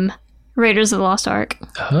 Raiders of the Lost Ark.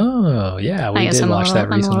 Oh, yeah. We did watch that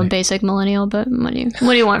recently. I'm a little basic millennial, but what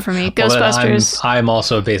do you want from me? Ghostbusters. I'm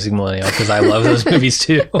also a basic millennial, because I love those movies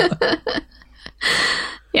too.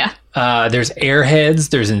 Yeah. There's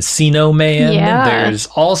Airheads, there's Encino Man, there's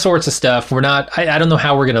all sorts of stuff. I don't know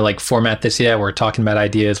how we're going to like format this yet. We're talking about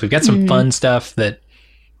ideas. We've got some fun stuff that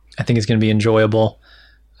I think is going to be enjoyable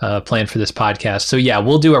planned for this podcast. So yeah,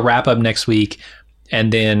 we'll do a wrap up next week,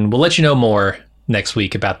 and then we'll let you know more next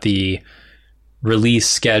week about the release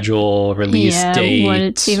schedule, release date, what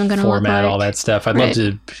it's even going to format, look like. all that stuff. I'd love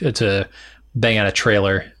to bang out a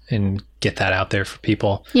trailer and get that out there for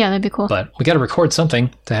people. Yeah, that'd be cool. But we got to record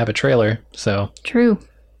something to have a trailer. So true.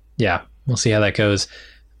 Yeah, we'll see how that goes.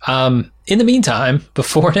 In the meantime,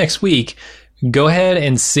 before next week, go ahead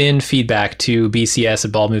and send feedback to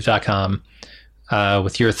bcs@baldmove.com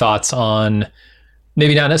with your thoughts on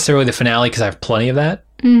maybe not necessarily the finale, because I have plenty of that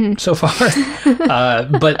so far,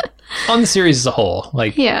 but on the series as a whole,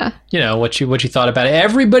 like, you know, what you thought about it.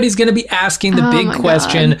 Everybody's going to be asking the big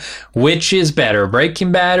question, which is better,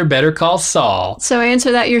 Breaking Bad or Better Call Saul? So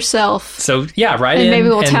answer that yourself. So yeah, write in. And maybe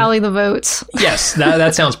we'll tally the votes. Yes,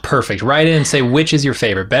 that sounds perfect. Write in and say, which is your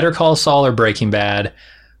favorite, Better Call Saul or Breaking Bad?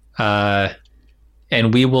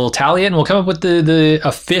 And we will tally it, and we'll come up with the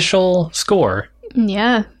official score.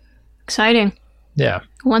 Yeah. Exciting. Yeah.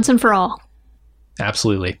 Once and for all.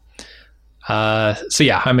 Absolutely. So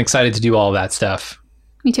yeah, I'm excited to do all of that stuff.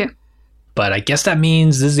 Me too. But I guess that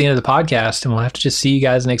means this is the end of the podcast, and we'll have to just see you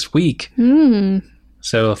guys next week.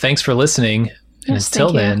 So thanks for listening. And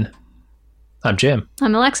until then, I'm Jim.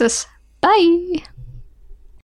 I'm Alexis. Bye.